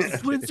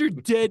 Twins are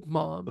dead,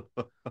 Mom.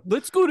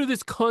 Let's go to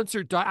this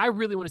concert. I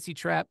really want to see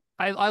Trap.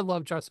 I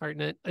love Josh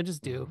Hartnett. I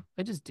just do.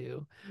 I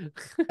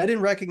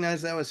didn't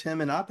recognize that was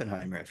him in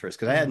Oppenheimer at first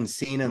because I hadn't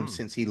seen him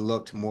since he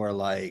looked more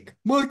like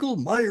Michael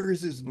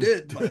Myers is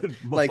dead.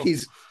 Like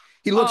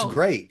he looks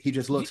great. He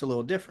just looks a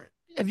little different.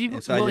 Have you?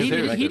 Well,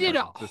 he did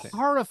a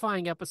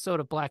horrifying episode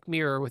of Black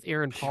Mirror with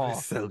Aaron Paul. He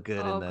was so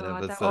good in that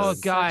episode. Oh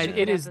God,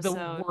 it is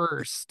the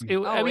worst. It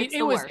was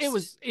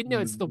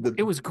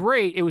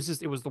great. It was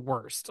the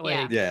worst.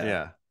 Like,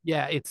 yeah.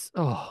 It's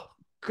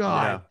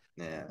God.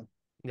 Yeah.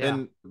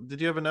 And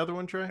did you have another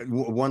one, Trey?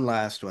 One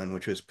last one,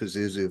 which was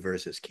Pazuzu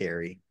versus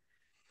Carrie,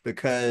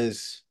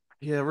 because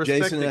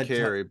respect to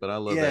Carrie, but I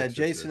love that.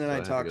 Jason and I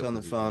talked on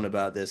the phone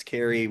about this.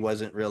 Carrie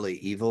wasn't really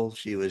evil;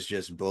 she was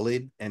just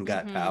bullied and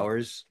got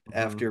powers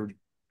after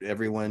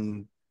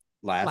everyone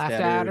laughed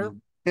at her.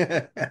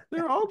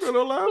 They're all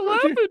gonna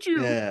laugh at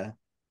you. Yeah.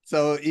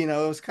 So, it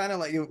was kind of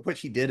like what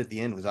she did at the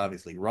end was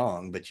obviously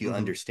wrong, but you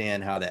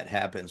understand how that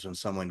happens when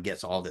someone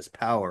gets all this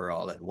power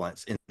all at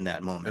once in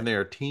that moment. And they're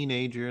a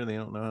teenager and they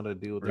don't know how to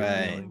deal with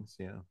their feelings.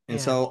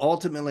 And so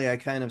ultimately I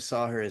kind of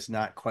saw her as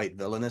not quite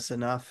villainous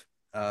enough,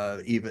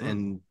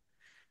 even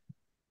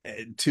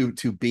to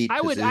beat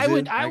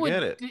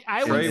Pazuzu.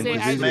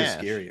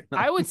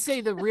 I would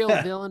say the real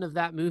villain of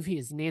that movie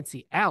is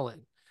Nancy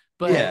Allen.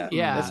 But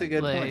that's a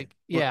good point.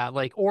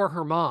 Or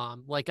her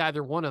mom, like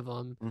either one of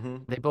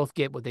them, they both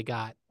get what they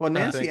got. Well,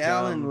 Nancy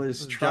Allen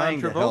was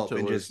trying to help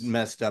and just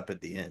messed up at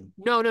the end.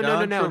 No.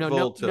 Nancy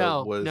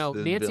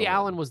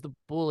Allen was the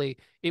bully.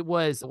 It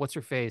was what's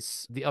her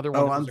face? The other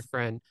one was her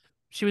friend.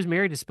 She was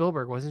married to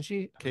Spielberg, wasn't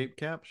she? Kate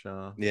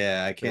Capshaw.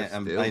 Yeah, I can't.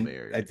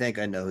 I think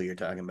I know who you're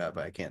talking about,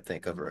 but I can't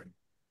think of her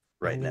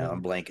right now.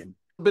 I'm blanking.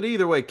 But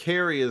either way,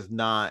 Carrie is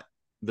not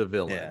the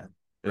villain. Yeah,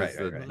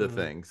 right. The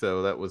thing.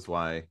 So that was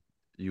why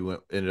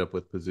you ended up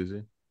with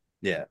Pazuzu?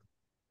 Yeah.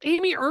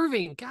 Amy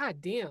Irving,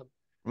 god damn.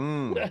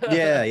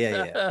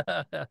 Yeah.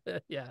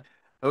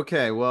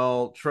 Okay,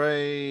 well,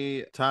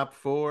 Trey, top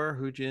 4,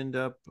 who'd you end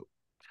up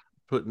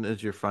putting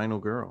as your final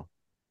girl?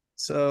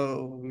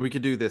 So we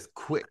could do this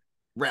quick,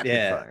 rapid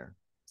fire.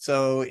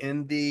 So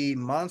in the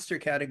monster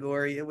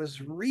category, it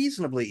was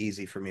reasonably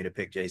easy for me to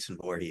pick Jason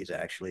Voorhees,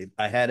 actually.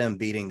 I had him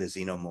beating the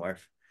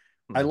Xenomorph.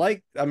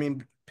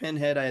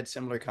 Pinhead, I had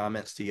similar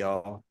comments to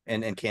y'all,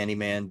 and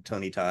Candyman,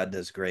 Tony Todd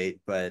does great,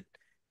 but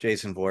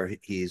Jason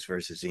Voorhees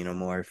versus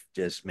Xenomorph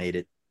just made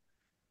it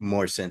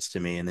more sense to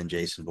me, and then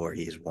Jason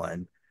Voorhees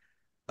won.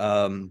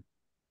 My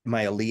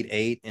Elite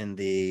 8 in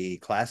the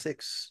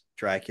classics,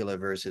 Dracula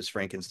versus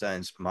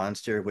Frankenstein's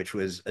monster, which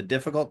was a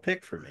difficult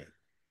pick for me.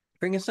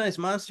 Frankenstein's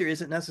monster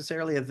isn't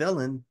necessarily a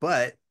villain,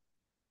 but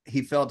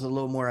he felt a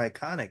little more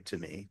iconic to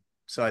me,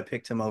 so I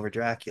picked him over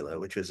Dracula,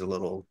 which was a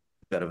little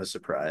bit of a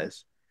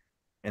surprise.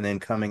 And then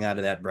coming out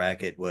of that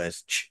bracket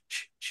was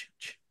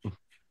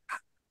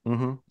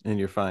in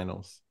your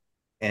finals.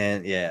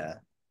 And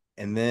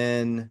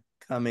then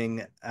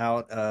coming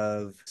out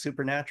of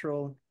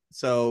Supernatural.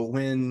 So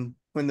when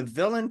the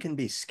villain can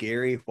be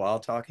scary while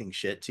talking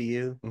shit to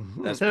you,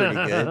 that's pretty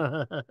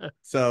good.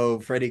 So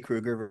Freddy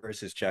Krueger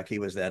versus Chucky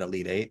was that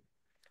Elite 8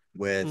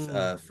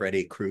 with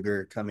Freddy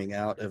Krueger coming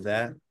out of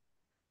that.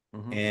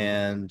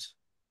 And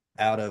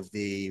out of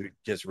the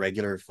just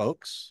regular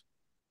folks,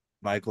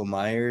 Michael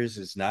Myers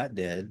is not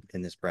dead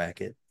in this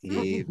bracket.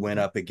 He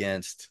went up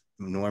against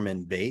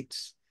Norman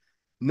Bates.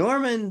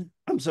 Norman,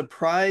 I'm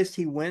surprised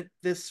he went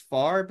this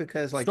far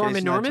because, like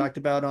Jason and I talked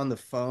about on the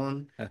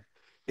phone,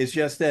 it's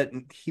just that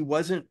he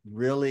wasn't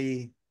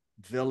really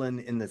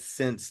villain in the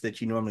sense that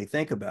you normally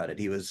think about it.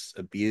 He was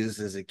abused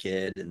as a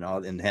kid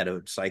and had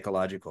a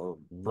psychological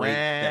break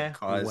that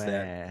caused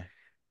that.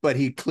 But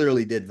he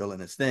clearly did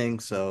villainous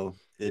things, so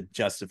it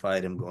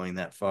justified him going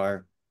that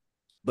far.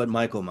 But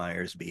Michael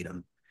Myers beat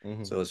him.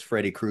 So it's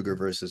Freddy Krueger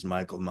versus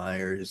Michael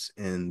Myers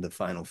in the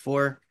final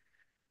 4,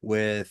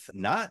 with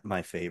not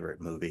my favorite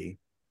movie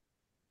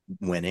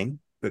winning,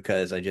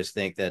 because I just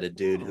think that a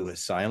dude who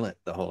is silent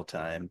the whole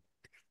time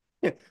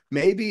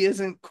maybe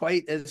isn't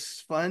quite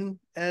as fun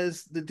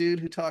as the dude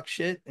who talks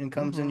shit and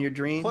comes in your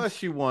dreams.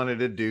 Plus, you wanted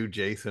to do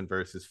Jason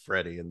versus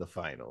Freddy in the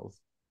finals.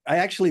 I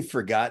actually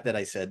forgot that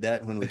I said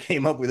that when we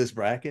came up with this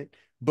bracket.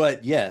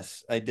 But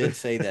yes, I did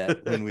say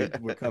that when we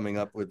were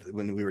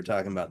when we were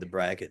talking about the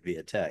bracket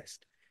via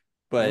text.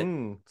 But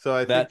so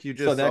I think you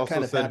just also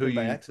kind of said who you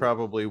accident.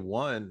 probably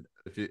won.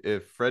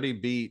 If Freddy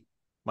beat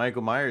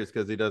Michael Myers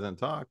because he doesn't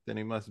talk, then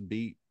he must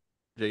beat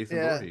Jason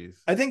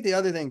Voorhees. I think the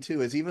other thing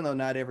too is, even though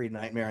not every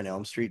Nightmare on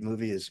Elm Street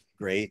movie is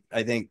great,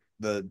 I think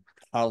the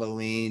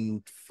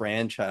Halloween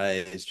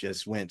franchise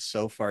just went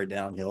so far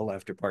downhill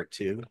after part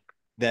 2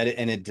 that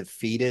it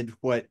defeated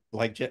what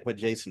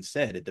Jason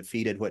said. It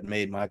defeated what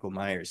made Michael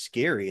Myers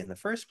scary in the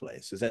first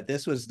place. Is that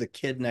this was the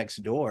kid next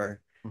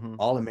door,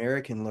 all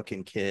American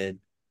looking kid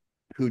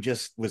who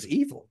just was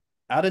evil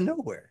out of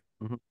nowhere,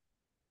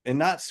 and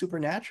not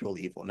supernatural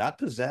evil, not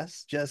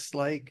possessed, just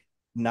like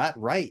not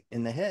right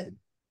in the head,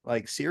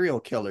 like serial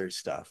killer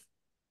stuff.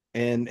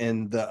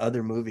 And the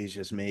other movies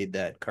just made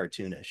that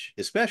cartoonish,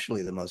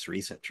 especially the most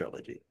recent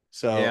trilogy.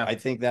 So yeah. I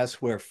think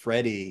that's where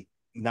Freddy,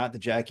 not the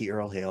Jackie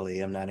Earl Haley,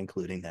 I'm not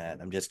including that.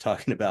 I'm just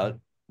talking about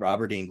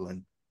Robert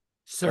Englund.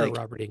 Sir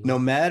Robert Englund. No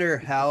matter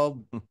how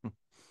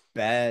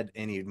bad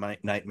any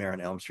Nightmare on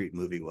Elm Street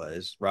movie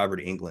was, Robert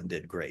Englund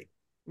did great.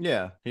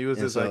 Yeah, he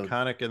was as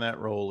iconic in that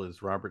role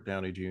as Robert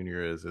Downey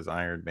Jr. is as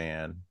Iron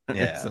Man.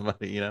 Yeah,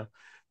 somebody,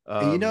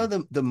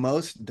 the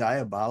most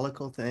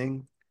diabolical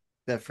thing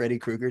that Freddy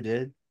Krueger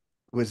did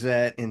was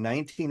that in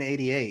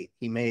 1988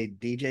 he made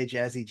DJ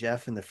Jazzy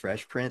Jeff and the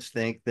Fresh Prince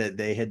think that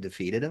they had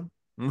defeated him,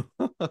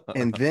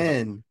 and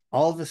then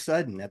all of a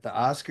sudden at the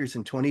Oscars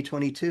in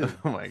 2022,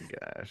 oh my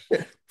gosh,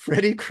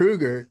 Freddy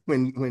Krueger,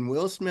 when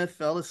Will Smith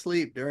fell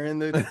asleep during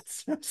the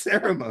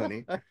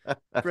ceremony,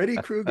 Freddy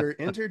Krueger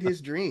entered his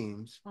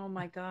dreams. Oh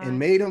my god! And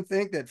made him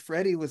think that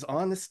Freddy was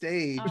on the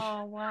stage.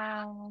 Oh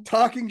wow!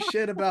 Talking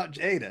shit about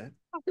Jada.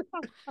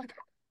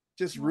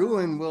 Just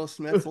ruined Will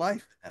Smith's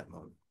life at that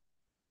moment.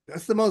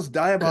 That's the most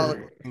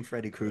diabolical thing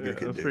Freddy Krueger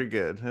could do. Pretty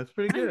good. That's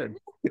pretty good.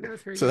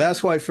 So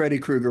that's why Freddy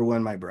Krueger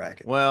won my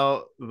bracket.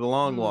 Well, the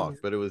long walk,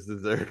 but it was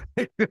deserved.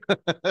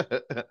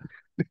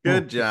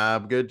 Good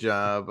job.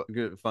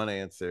 Good, fun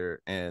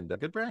answer, and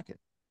good bracket.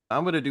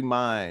 I'm going to do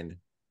mine.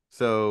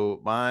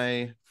 So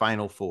my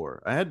final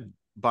 4. I had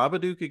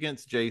Babadook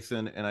against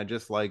Jason, and I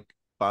just like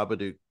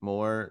Babadook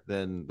more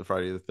than the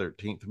Friday the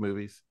 13th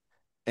movies.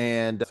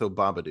 And so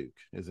Babadook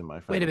is in my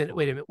final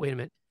Wait a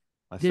minute.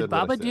 Did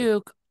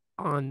Babadook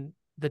on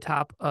the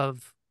top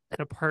of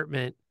an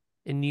apartment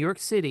in New York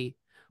City,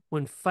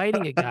 when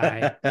fighting a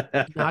guy,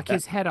 knock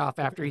his head off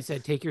after he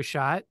said, "Take your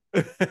shot"?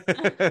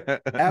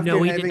 After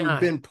no, he having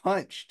been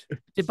punched.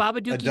 Did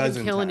Babadook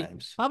even kill any?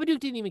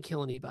 Babadook didn't even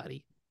kill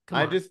anybody.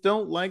 I just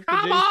don't like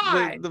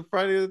the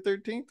Friday the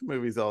 13th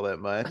movies all that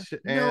much.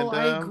 No,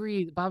 I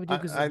agree.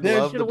 Babadook is. I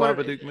love the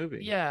Babadook movie.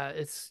 Yeah,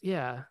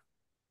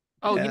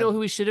 Oh, yeah. You know who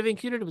we should have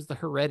included? It was the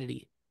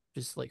Heredity.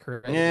 Just like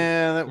Heredity.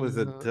 Yeah, that was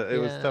it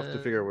was tough to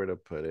figure out where to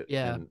put it.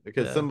 Yeah,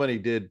 because somebody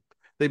did.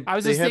 They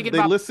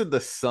listed the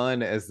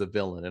son as the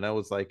villain, and I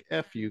was like,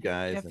 "F you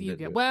guys." F you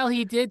guys. Well,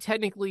 he did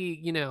technically,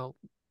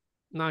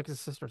 knock his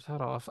sister's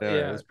head off.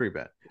 Yeah, it was pretty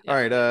bad. Yeah. All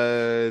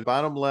right,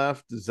 bottom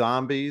left,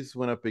 Zombies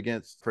went up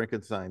against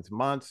Frankenstein's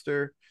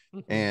monster,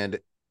 and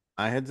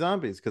I had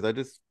Zombies because I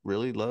just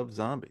really love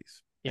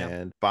zombies. Yeah.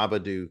 And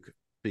Babadook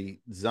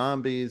beat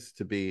Zombies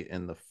to be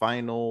in the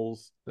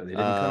finals. So they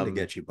didn't come to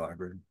get you,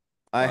 Barbara.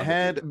 I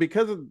had,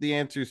 because of the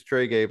answers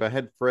Trey gave, I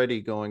had Freddy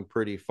going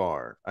pretty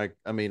far.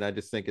 I mean, I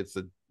just think it's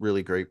a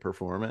really great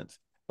performance,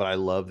 but I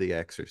love The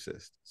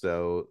Exorcist.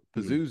 So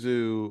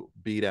Pazuzu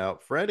beat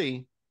out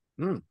Freddy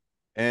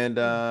and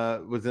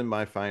was in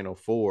my final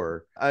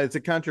 4. It's a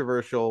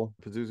controversial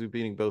Pazuzu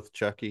beating both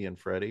Chucky and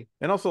Freddy.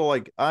 And also,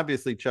 like,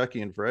 obviously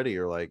Chucky and Freddy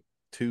are like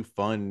 2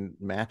 fun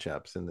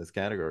matchups in this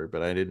category,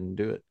 but I didn't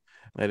do it.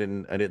 I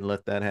didn't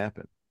let that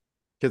happen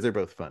because they're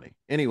both funny.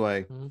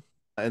 Anyway.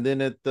 And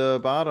then at the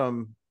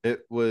bottom,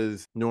 it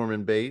was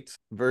Norman Bates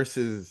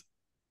versus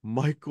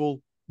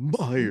Michael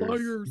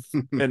Myers.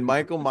 And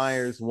Michael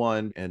Myers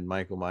won, and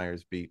Michael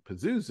Myers beat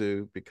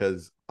Pazuzu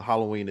because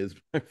Halloween is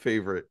my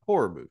favorite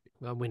horror movie.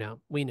 Well,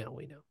 we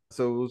know.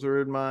 So those are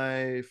in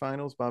my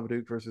finals,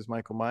 Babadook versus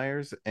Michael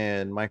Myers,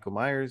 and Michael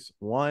Myers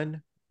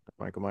won.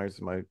 Michael Myers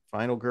is my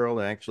final girl.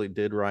 I actually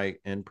did write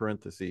in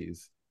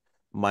parentheses,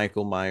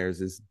 Michael Myers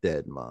is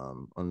dead,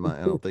 Mom. On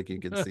my, I don't think you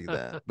can see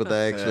that, but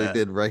I actually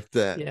did write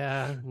that.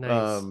 Yeah,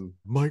 nice.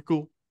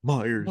 Michael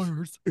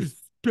Myers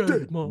is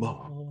dead,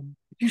 Mom.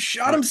 You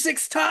shot him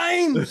 6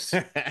 times.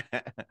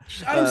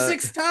 Shot him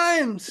 6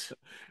 times.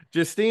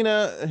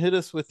 Justina, hit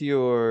us with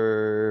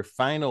your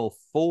final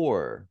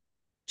 4.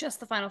 Just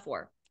the final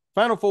 4.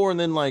 Final 4, and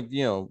then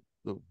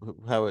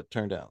how it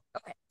turned out.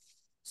 Okay,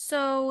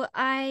 so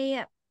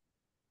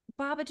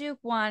Babadook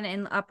won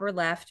in the upper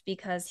left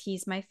because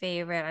he's my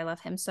favorite. I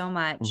love him so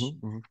much.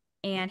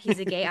 And he's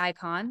a gay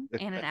icon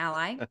and an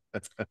ally.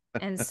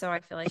 And so I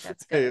feel like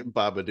that's good.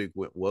 Babadook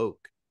went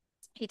woke.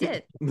 He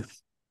did.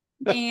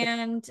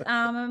 And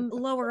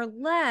lower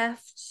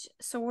left,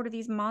 so what are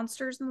these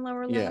monsters in the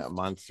lower left? Yeah,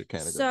 monster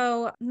category.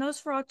 So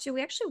Nosferatu,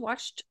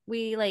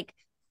 we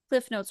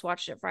Cliff Notes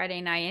watched it Friday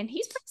night, and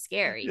he's pretty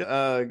scary.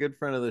 A good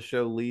friend of the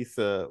show,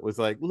 Lisa, was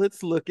like,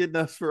 let's look at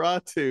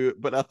Nosferatu,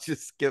 but I'll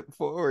just skip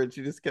forward.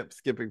 She just kept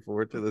skipping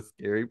forward to the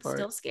scary part.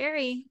 Still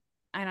scary.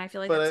 And I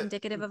feel like that's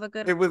indicative of a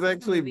good It was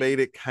actually movie. made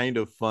it kind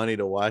of funny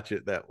to watch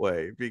it that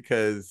way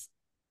because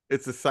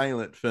it's a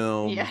silent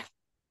film. Yeah.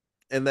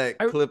 And that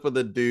clip of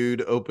the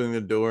dude opening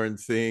the door and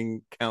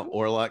seeing Count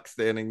Orlok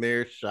standing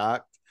there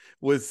shocked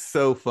was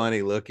so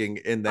funny looking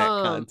in that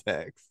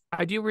context.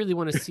 I do really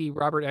want to see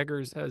Robert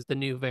Eggers as the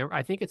new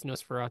I think it's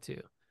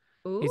Nosferatu.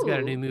 Ooh. He's got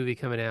a new movie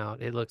coming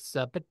out. It looks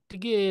pretty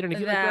good. And if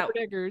you like Robert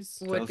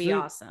Eggers, would be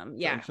awesome.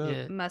 Yeah.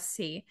 Must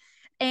see.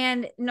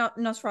 And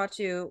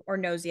Nosferatu, or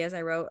Nosy, as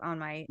I wrote on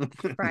my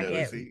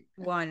bracket,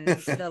 won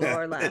the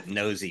lower left.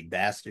 Nosy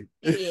bastard.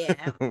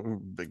 Yeah.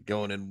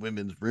 Going in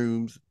women's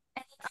rooms,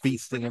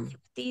 feasting them.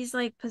 These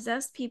like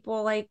possessed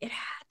people, like it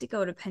had to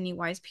go to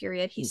Pennywise,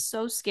 period. He's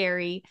so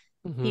scary.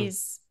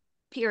 He's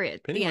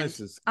period. Pennywise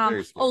is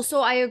very scary. Also,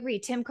 I agree.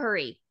 Tim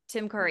Curry.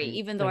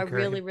 Even though I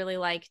really, really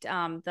liked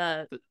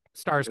the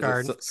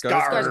Skarsgård.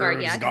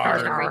 Skarsgård, yeah.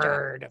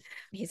 Skarsgård.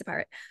 He's a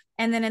pirate.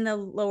 And then in the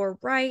lower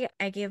right,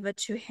 I give it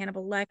to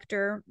Hannibal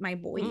Lecter, my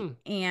boy.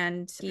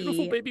 And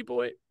beautiful baby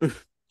boy.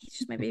 He's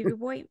just my baby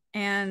boy.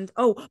 And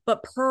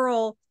but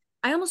Pearl,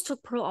 I almost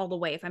took Pearl all the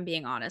way, if I'm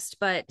being honest.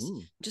 But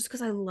just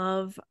because I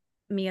love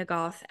Mia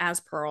Goth as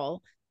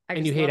Pearl.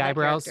 And you hate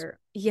eyebrows? Character.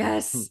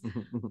 Yes.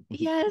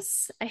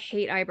 Yes. I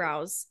hate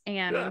eyebrows.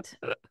 And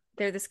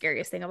they're the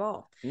scariest thing of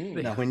all.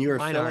 Now, when you were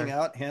filling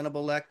out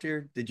Hannibal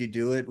Lecter, did you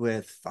do it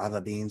with fava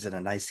beans and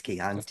a nice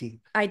Chianti?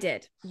 I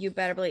did. You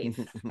better believe.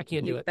 I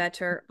can't do it. You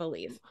better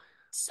believe.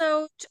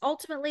 So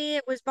ultimately,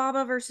 it was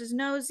Baba versus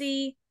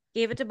Nosy.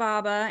 Gave it to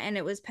Baba, and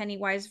it was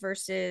Pennywise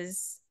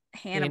versus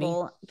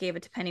Hannibal. Annie. Gave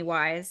it to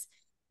Pennywise,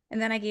 and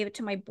then I gave it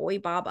to my boy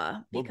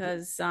Baba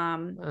because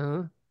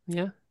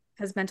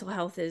because mental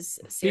health is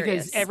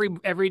serious. Because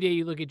every day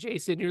you look at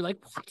Jason, you're like,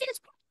 what is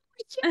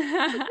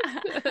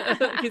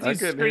because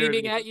he's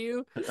screaming at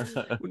you.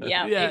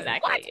 Yeah,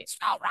 exactly. What's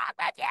so wrong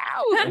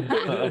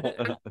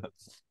with you?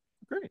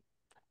 Great.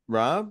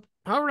 Rob?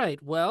 All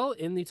right. Well,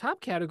 in the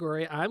top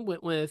category, I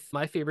went with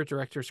my favorite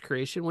director's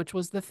creation, which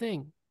was The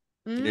Thing.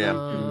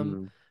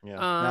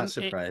 Not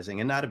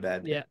surprising and not a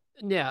bad pick.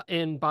 Yeah.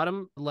 And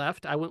bottom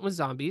left, I went with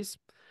zombies.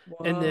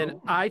 Whoa. And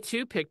then I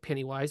too picked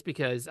Pennywise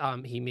because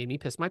he made me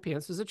piss my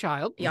pants as a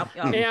child. Yep.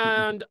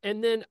 And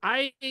then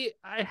I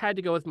had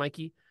to go with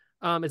Mikey.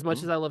 As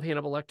much as I love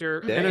Hannibal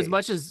Lecter, and as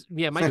much as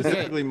Mikey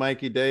specifically Day.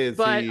 Mikey Day is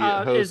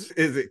the host.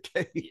 Is it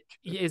cake?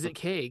 Is it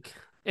cake?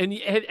 And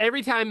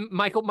every time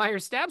Michael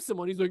Myers stabs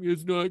someone, he's like,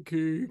 "It's not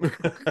cake."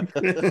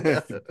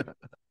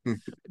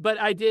 But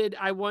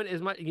I want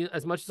as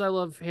much as I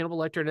love Hannibal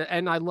Lecter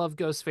and I love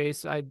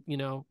Ghostface. I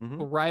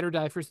ride or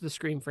die for the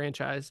Scream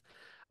franchise.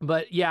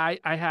 But yeah,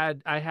 I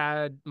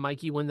had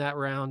Mikey win that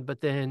round,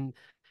 but then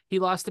he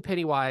lost to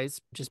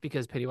Pennywise just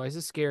because Pennywise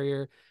is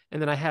scarier.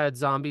 And then I had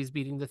zombies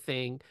beating The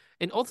Thing.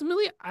 And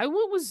ultimately, I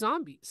went with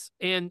zombies.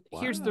 And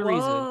here's the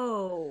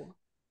reason.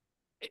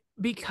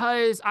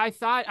 Because I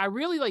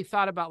really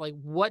thought about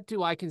what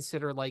do I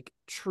consider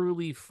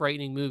truly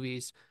frightening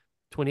movies.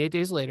 28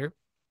 Days Later.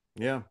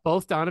 Yeah.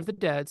 Both Dawn of the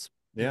Deads.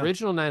 The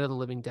original Night of the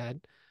Living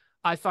Dead.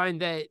 I find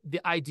that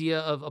the idea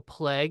of a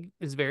plague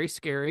is very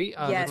scary.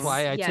 That's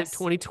why I took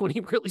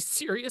 2020 really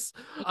serious.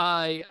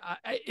 I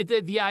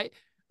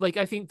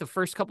think the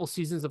first couple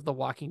seasons of The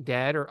Walking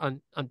Dead are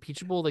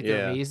unimpeachable.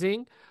 They're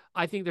amazing.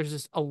 I think there's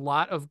just a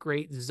lot of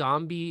great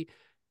zombie.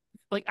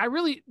 When I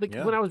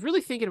was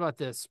really thinking about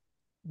this,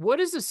 what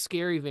is a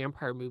scary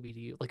vampire movie to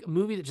you? Like a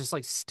movie that just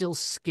still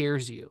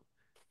scares you.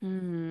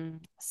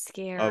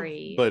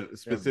 Scary. But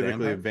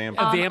specifically a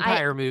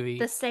vampire movie.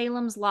 The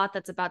Salem's Lot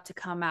that's about to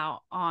come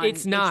out on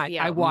It's not. HBO.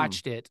 I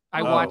watched it.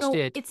 I watched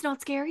it. It's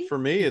not scary? For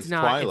me, it's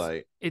not,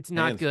 Twilight. It's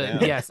not good.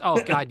 Down. Yes. Oh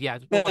God, yeah.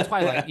 Well,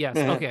 Twilight. Yes.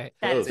 Okay.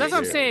 That's what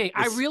I'm saying.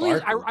 I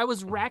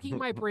was racking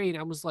my brain.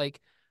 I was like,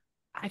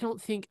 I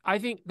think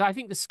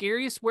the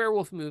scariest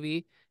werewolf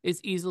movie is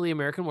easily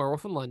American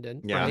Werewolf in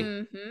London. Yeah. Right?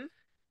 Mm-hmm.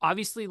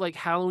 Obviously,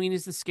 Halloween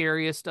is the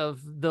scariest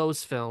of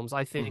those films.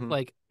 I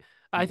think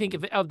I think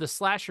of the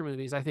slasher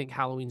movies, I think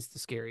Halloween's the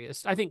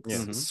scariest. I think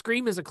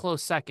Scream is a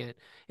close second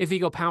if you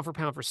go pound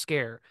for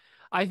scare.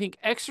 I think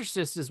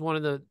Exorcist is one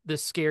of the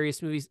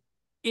scariest movies.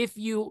 If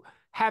you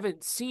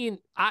haven't seen,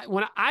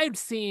 when I'd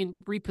seen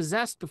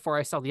Repossessed before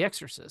I saw The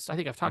Exorcist. I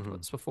think I've talked about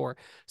this before.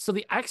 So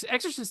The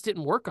Exorcist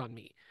didn't work on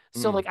me.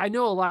 So I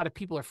know a lot of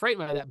people are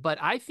frightened by that, but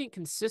I think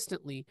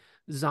consistently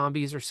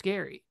zombies are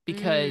scary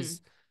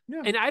because...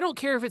 Yeah. And I don't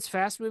care if it's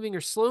fast moving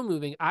or slow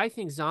moving. I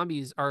think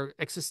zombies are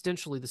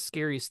existentially the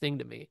scariest thing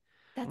to me.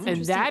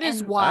 And that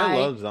is why I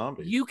love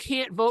zombies. You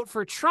can't vote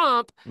for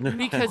Trump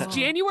because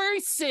January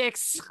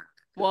 6th.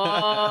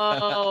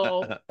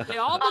 Whoa. They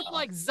all look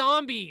like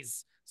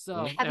zombies.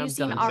 So have you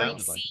seen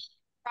REC,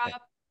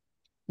 Rob?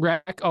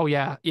 Wreck. Oh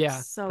yeah. Yeah.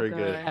 So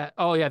good.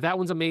 Oh yeah. That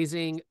one's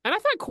amazing. And I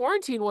thought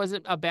Quarantine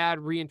wasn't a bad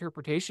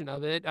reinterpretation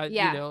of it.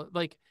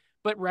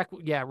 But Wreck,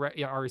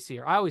 REC.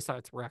 I always thought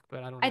it's Wreck, but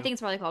I don't know. I think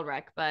it's probably called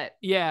Wreck, but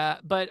yeah,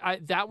 but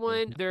that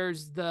one,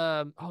 there's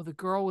the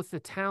girl with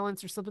the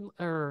talents or something,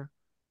 or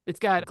It's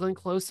got Glenn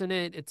Close in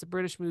it. It's a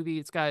British movie.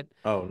 It's got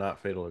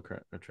not Fatal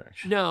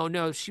Attraction.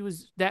 No, she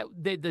was that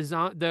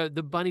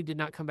the bunny did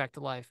not come back to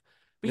life.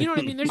 But you know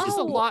what I mean? There's just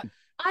a lot.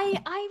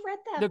 I read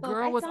that the book.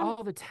 girl with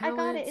all the I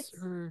got it.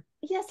 talents.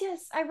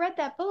 Yes. I read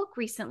that book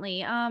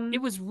recently.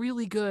 It was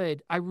really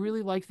good. I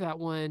really liked that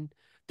one.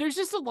 There's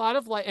just a lot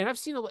of and I've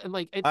seen I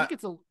think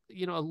it's a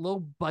low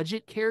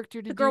budget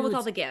character to the girl do. with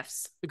all the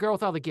gifts. The girl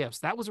with all the gifts.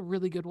 That was a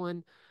really good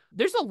one.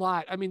 There's a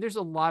lot. I mean, there's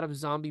a lot of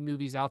zombie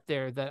movies out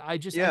there that I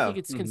think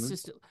it's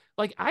consistent.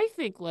 I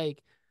think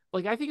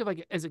of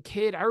as a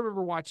kid, I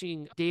remember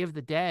watching Day of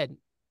the Dead,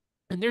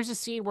 and there's a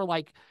scene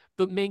where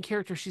the main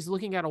character, she's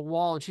looking at a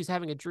wall and she's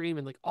having a dream,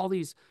 and all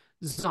these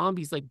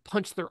zombies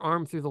punch their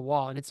arm through the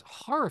wall, and it's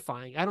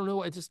horrifying. I don't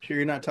know. It's just sure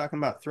you're not talking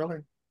about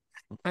Thriller.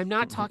 I'm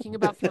not talking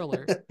about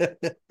Thriller,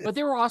 but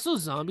there were also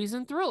zombies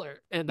in Thriller,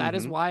 and that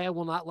is why I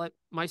will not let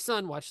my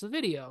son watch the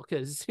video,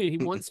 because he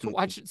wants to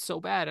watch it so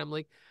bad. I'm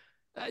like,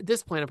 at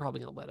this point, I'm probably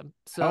gonna let him.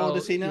 So how old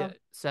is he now? Yeah,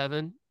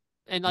 7.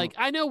 And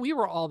I know we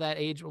were all that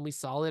age when we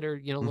saw it,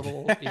 or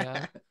little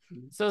yeah.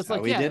 So it's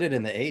we did it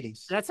in the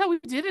 80s. That's how we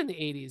did it in the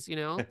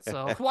 80s,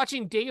 So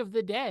watching Day of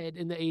the Dead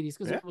in the 80s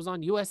because it was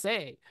on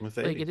USA, it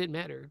didn't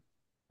matter.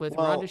 With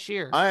Rhonda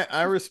Shear.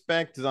 I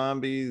respect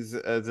zombies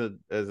as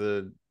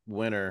a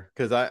winner,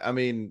 because I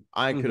mean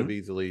I could have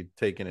easily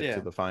taken it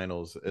to the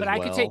finals but I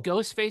could take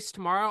Ghostface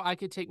tomorrow. I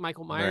could take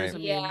Michael Myers.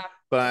 Right.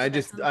 But I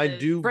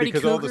do Freddy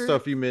because Krueger. All the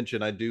stuff you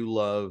mentioned, I do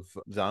love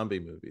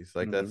zombie movies.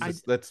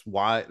 That's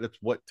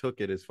what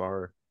took it as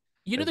far.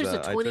 There's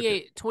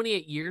a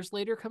 28 years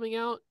later coming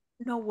out.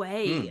 No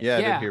way. Yeah,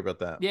 I did hear about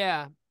that.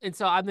 Yeah. And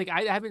so I'm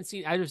I haven't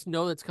seen, I just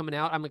know it's coming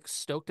out. I'm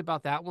stoked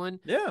about that one.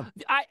 Yeah.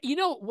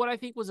 What I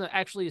think was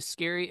actually a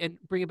scary, and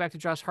bring it back to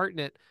Josh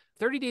Hartnett,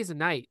 30 Days a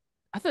Night.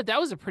 I thought that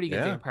was a pretty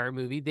good vampire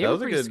movie. That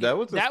was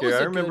scary.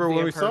 I remember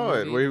when we saw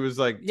it, where he was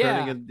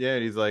turning and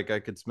he's like,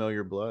 I could smell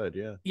your blood.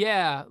 Yeah.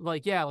 Yeah.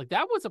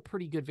 That was a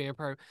pretty good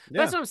vampire.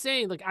 That's what I'm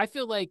saying. I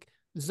feel like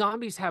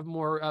zombies have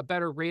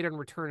better rate on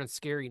return on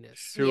scariness.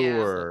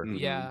 Sure.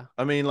 Yeah.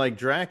 I mean,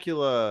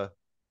 Dracula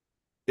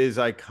is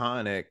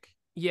iconic.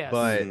 Yes.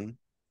 But I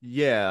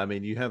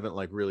mean, you haven't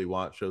really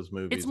watched those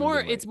movies.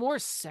 It's more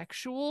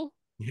sexual.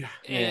 Yeah.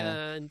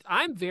 And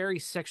I'm very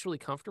sexually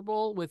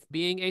comfortable with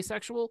being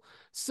asexual.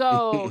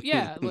 So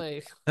yeah,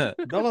 Bela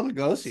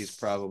Lugosi is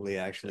probably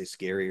actually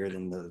scarier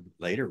than the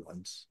later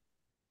ones.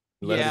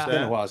 It's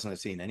been a while since I've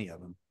seen any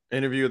of them.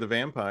 Interview with the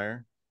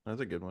Vampire.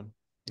 That's a good one.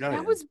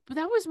 That was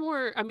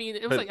more. I mean,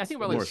 it was I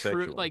think about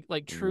True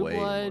Way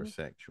Blood. More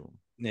sexual.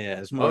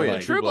 Yeah, it's more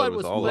True Blood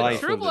was all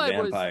life of the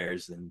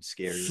vampires than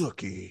scary.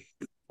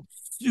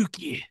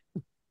 Suki.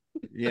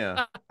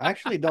 Yeah. I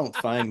actually don't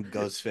find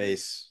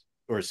Ghostface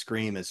or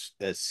Scream as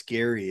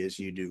scary as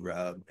you do,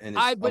 Rob, and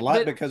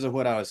it's because of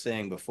what I was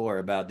saying before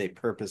about they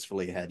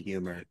purposefully had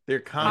humor. They're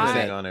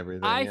commenting on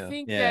everything. I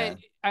think that,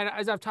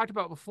 as I've talked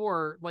about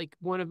before,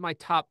 one of my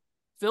top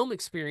film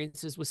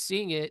experiences was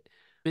seeing it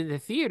in the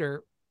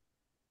theater,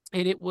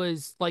 and it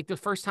was the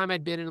first time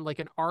I'd been in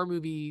an R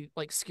movie,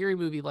 scary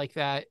movie like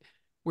that,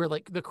 where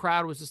the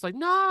crowd was just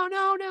no,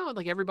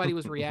 and everybody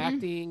was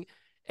reacting.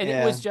 And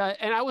it was just,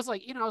 and I was I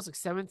was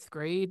 7th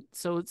grade,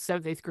 so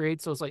 7th, 8th grade.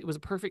 So it was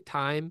a perfect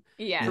time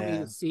for me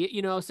to see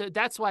it, so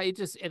that's why it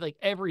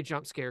every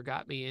jump scare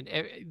got me, and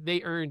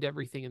they earned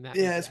everything in that.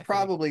 Yeah, it's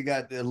probably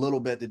got a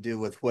little bit to do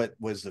with what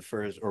was the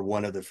first or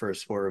one of the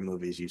first horror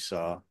movies you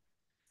saw.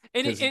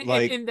 And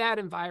in that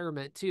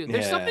environment too.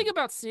 There's something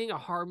about seeing a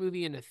horror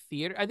movie in a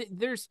theater. I think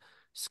there's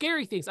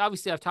scary things.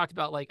 Obviously, I've talked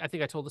about I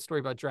think I told the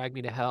story about Drag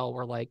Me to Hell,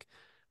 where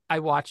I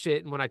watched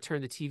it, and when I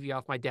turned the TV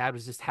off, my dad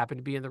happened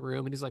to be in the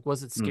room, and he's like,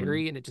 "Was it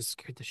scary?" And it just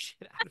scared the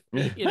shit out of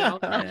me, he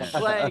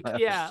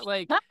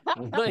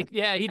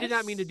did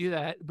not mean to do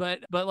that, but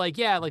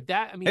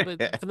that. I mean,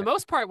 but for the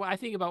most part, what I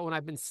think about when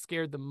I've been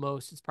scared the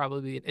most is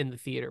probably in the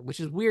theater, which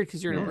is weird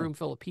because you're in a room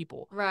full of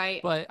people,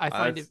 right? But I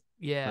find I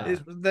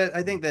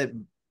think that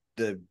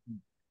the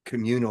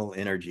communal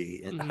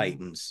energy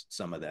heightens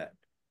some of that,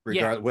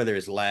 regardless whether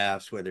it's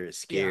laughs, whether it's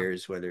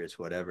scares, whether it's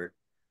whatever.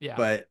 Yeah,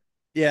 but.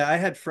 Yeah, I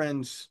had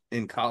friends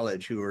in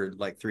college who were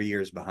 3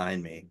 years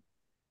behind me,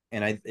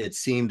 and it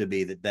seemed to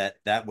be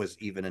that was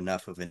even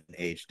enough of an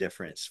age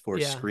difference for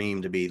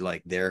Scream to be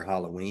their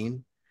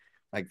Halloween,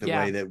 the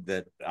way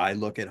that I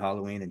look at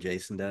Halloween and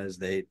Jason does.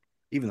 They,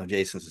 even though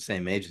Jason's the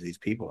same age as these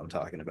people I'm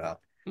talking about,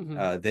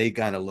 they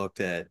kind of looked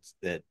at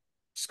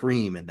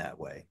Scream in that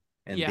way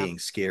and being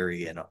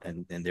scary and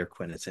their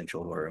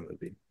quintessential horror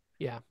movie.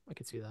 Yeah, I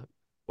could see that.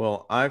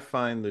 Well, I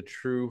find the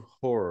true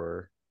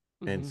horror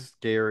and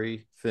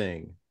scary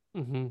thing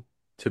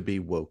to be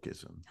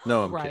wokeism.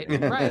 No, I'm kidding.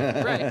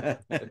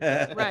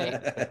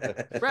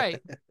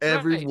 Right.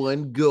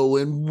 Everyone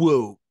going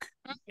woke.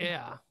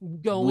 Yeah,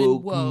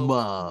 woke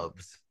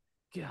mobs.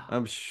 Yeah,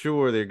 I'm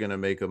sure they're gonna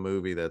make a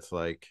movie that's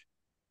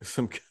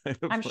some kind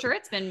of. I'm sure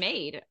it's been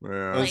made.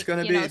 Yeah. It's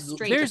gonna be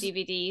straight to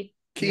DVD.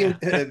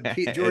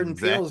 Jordan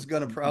Peele is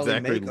gonna probably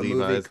make a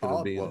movie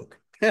called Woke.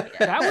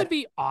 That would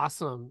be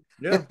awesome.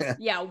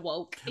 Yeah,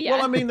 woke. Yeah.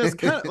 Well, I mean, that's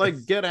kind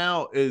of Get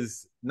Out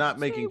is not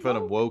making fun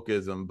of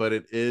wokeism, but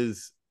it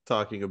is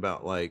talking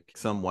about like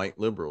some white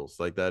liberals.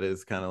 Like that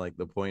is kind of like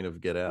the point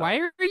of Get Out. Why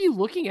are you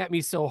looking at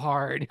me so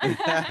hard?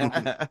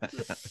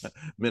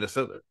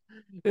 Minnesota.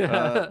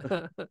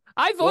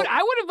 I would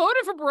have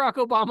voted for Barack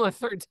Obama a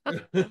third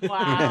time.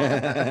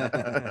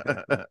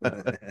 Wow.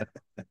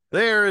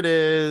 There it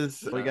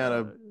is. We got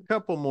a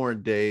couple more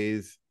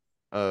days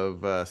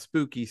of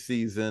spooky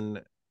season,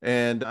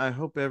 and I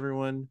hope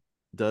everyone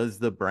does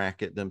the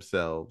bracket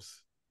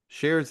themselves,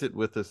 shares it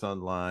with us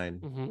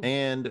online,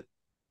 and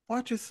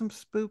watches some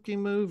spooky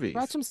movies.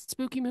 Watch some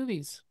spooky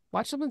movies.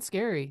 Watch something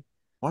scary.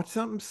 Watch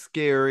something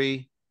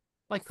scary.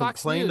 Like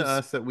Fox Complain News. To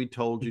us that we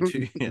told you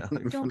to. Yeah.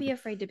 Don't be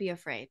afraid to be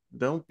afraid.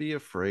 Don't be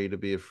afraid to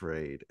be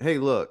afraid. Hey,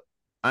 look,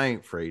 I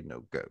ain't afraid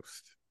no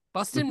ghost.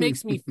 Bustin'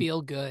 makes me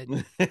feel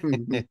good.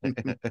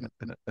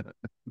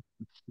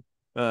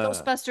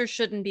 Ghostbusters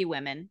shouldn't be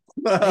women.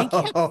 Thank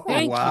you.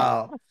 Thank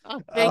wow.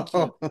 you. Thank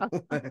you.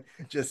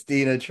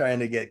 Justina trying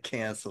to get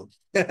canceled.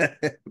 All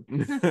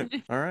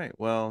right.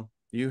 Well,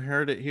 you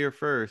heard it here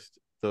first.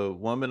 The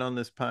woman on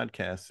this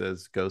podcast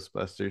says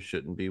Ghostbusters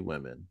shouldn't be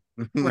women.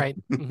 Right.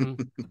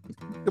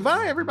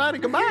 Goodbye, everybody.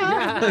 Goodbye.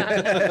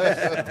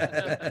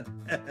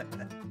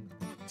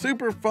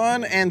 Super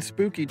fun and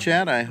spooky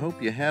chat. I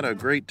hope you had a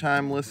great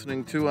time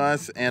listening to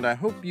us, and I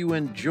hope you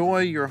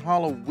enjoy your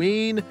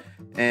Halloween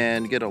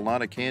and get a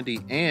lot of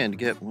candy and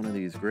get one of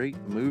these great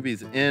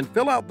movies in.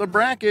 Fill out the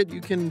bracket. You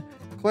can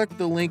click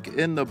the link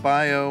in the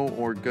bio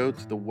or go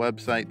to the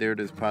website,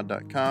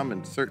 thereitispod.com,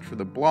 and search for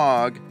the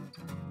blog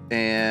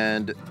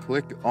and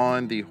click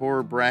on the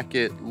horror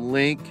bracket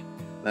link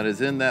that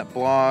is in that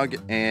blog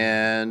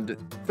and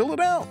fill it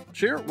out.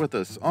 Share it with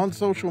us on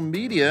social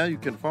media. You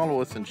can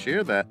follow us and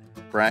share that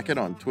bracket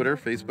on Twitter,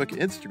 Facebook,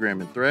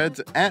 Instagram, and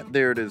Threads at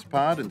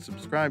ThereItIsPod, and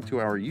subscribe to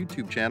our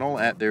YouTube channel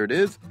at There It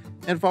Is,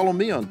 and follow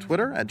me on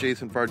Twitter at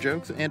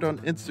JasonFarJokes and on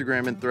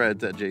Instagram and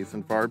Threads at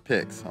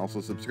JasonFarPics. Also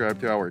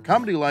subscribe to our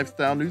Comedy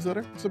Lifestyle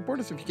newsletter.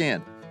 Support us if you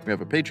can. We have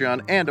a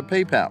Patreon and a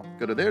PayPal.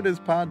 Go to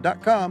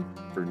ThereItIsPod.com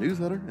for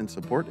newsletter and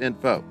support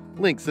info.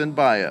 Links in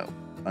bio.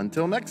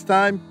 Until next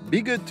time,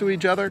 be good to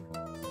each other.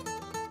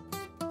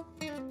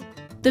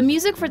 The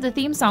music for the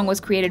theme song was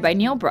created by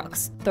Neil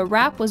Brooks. The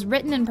rap was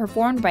written and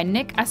performed by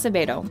Nick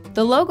Acevedo.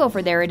 The logo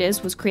for There It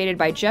Is was created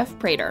by Jeff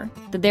Prater.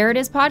 The There It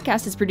Is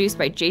podcast is produced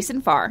by Jason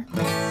Farr.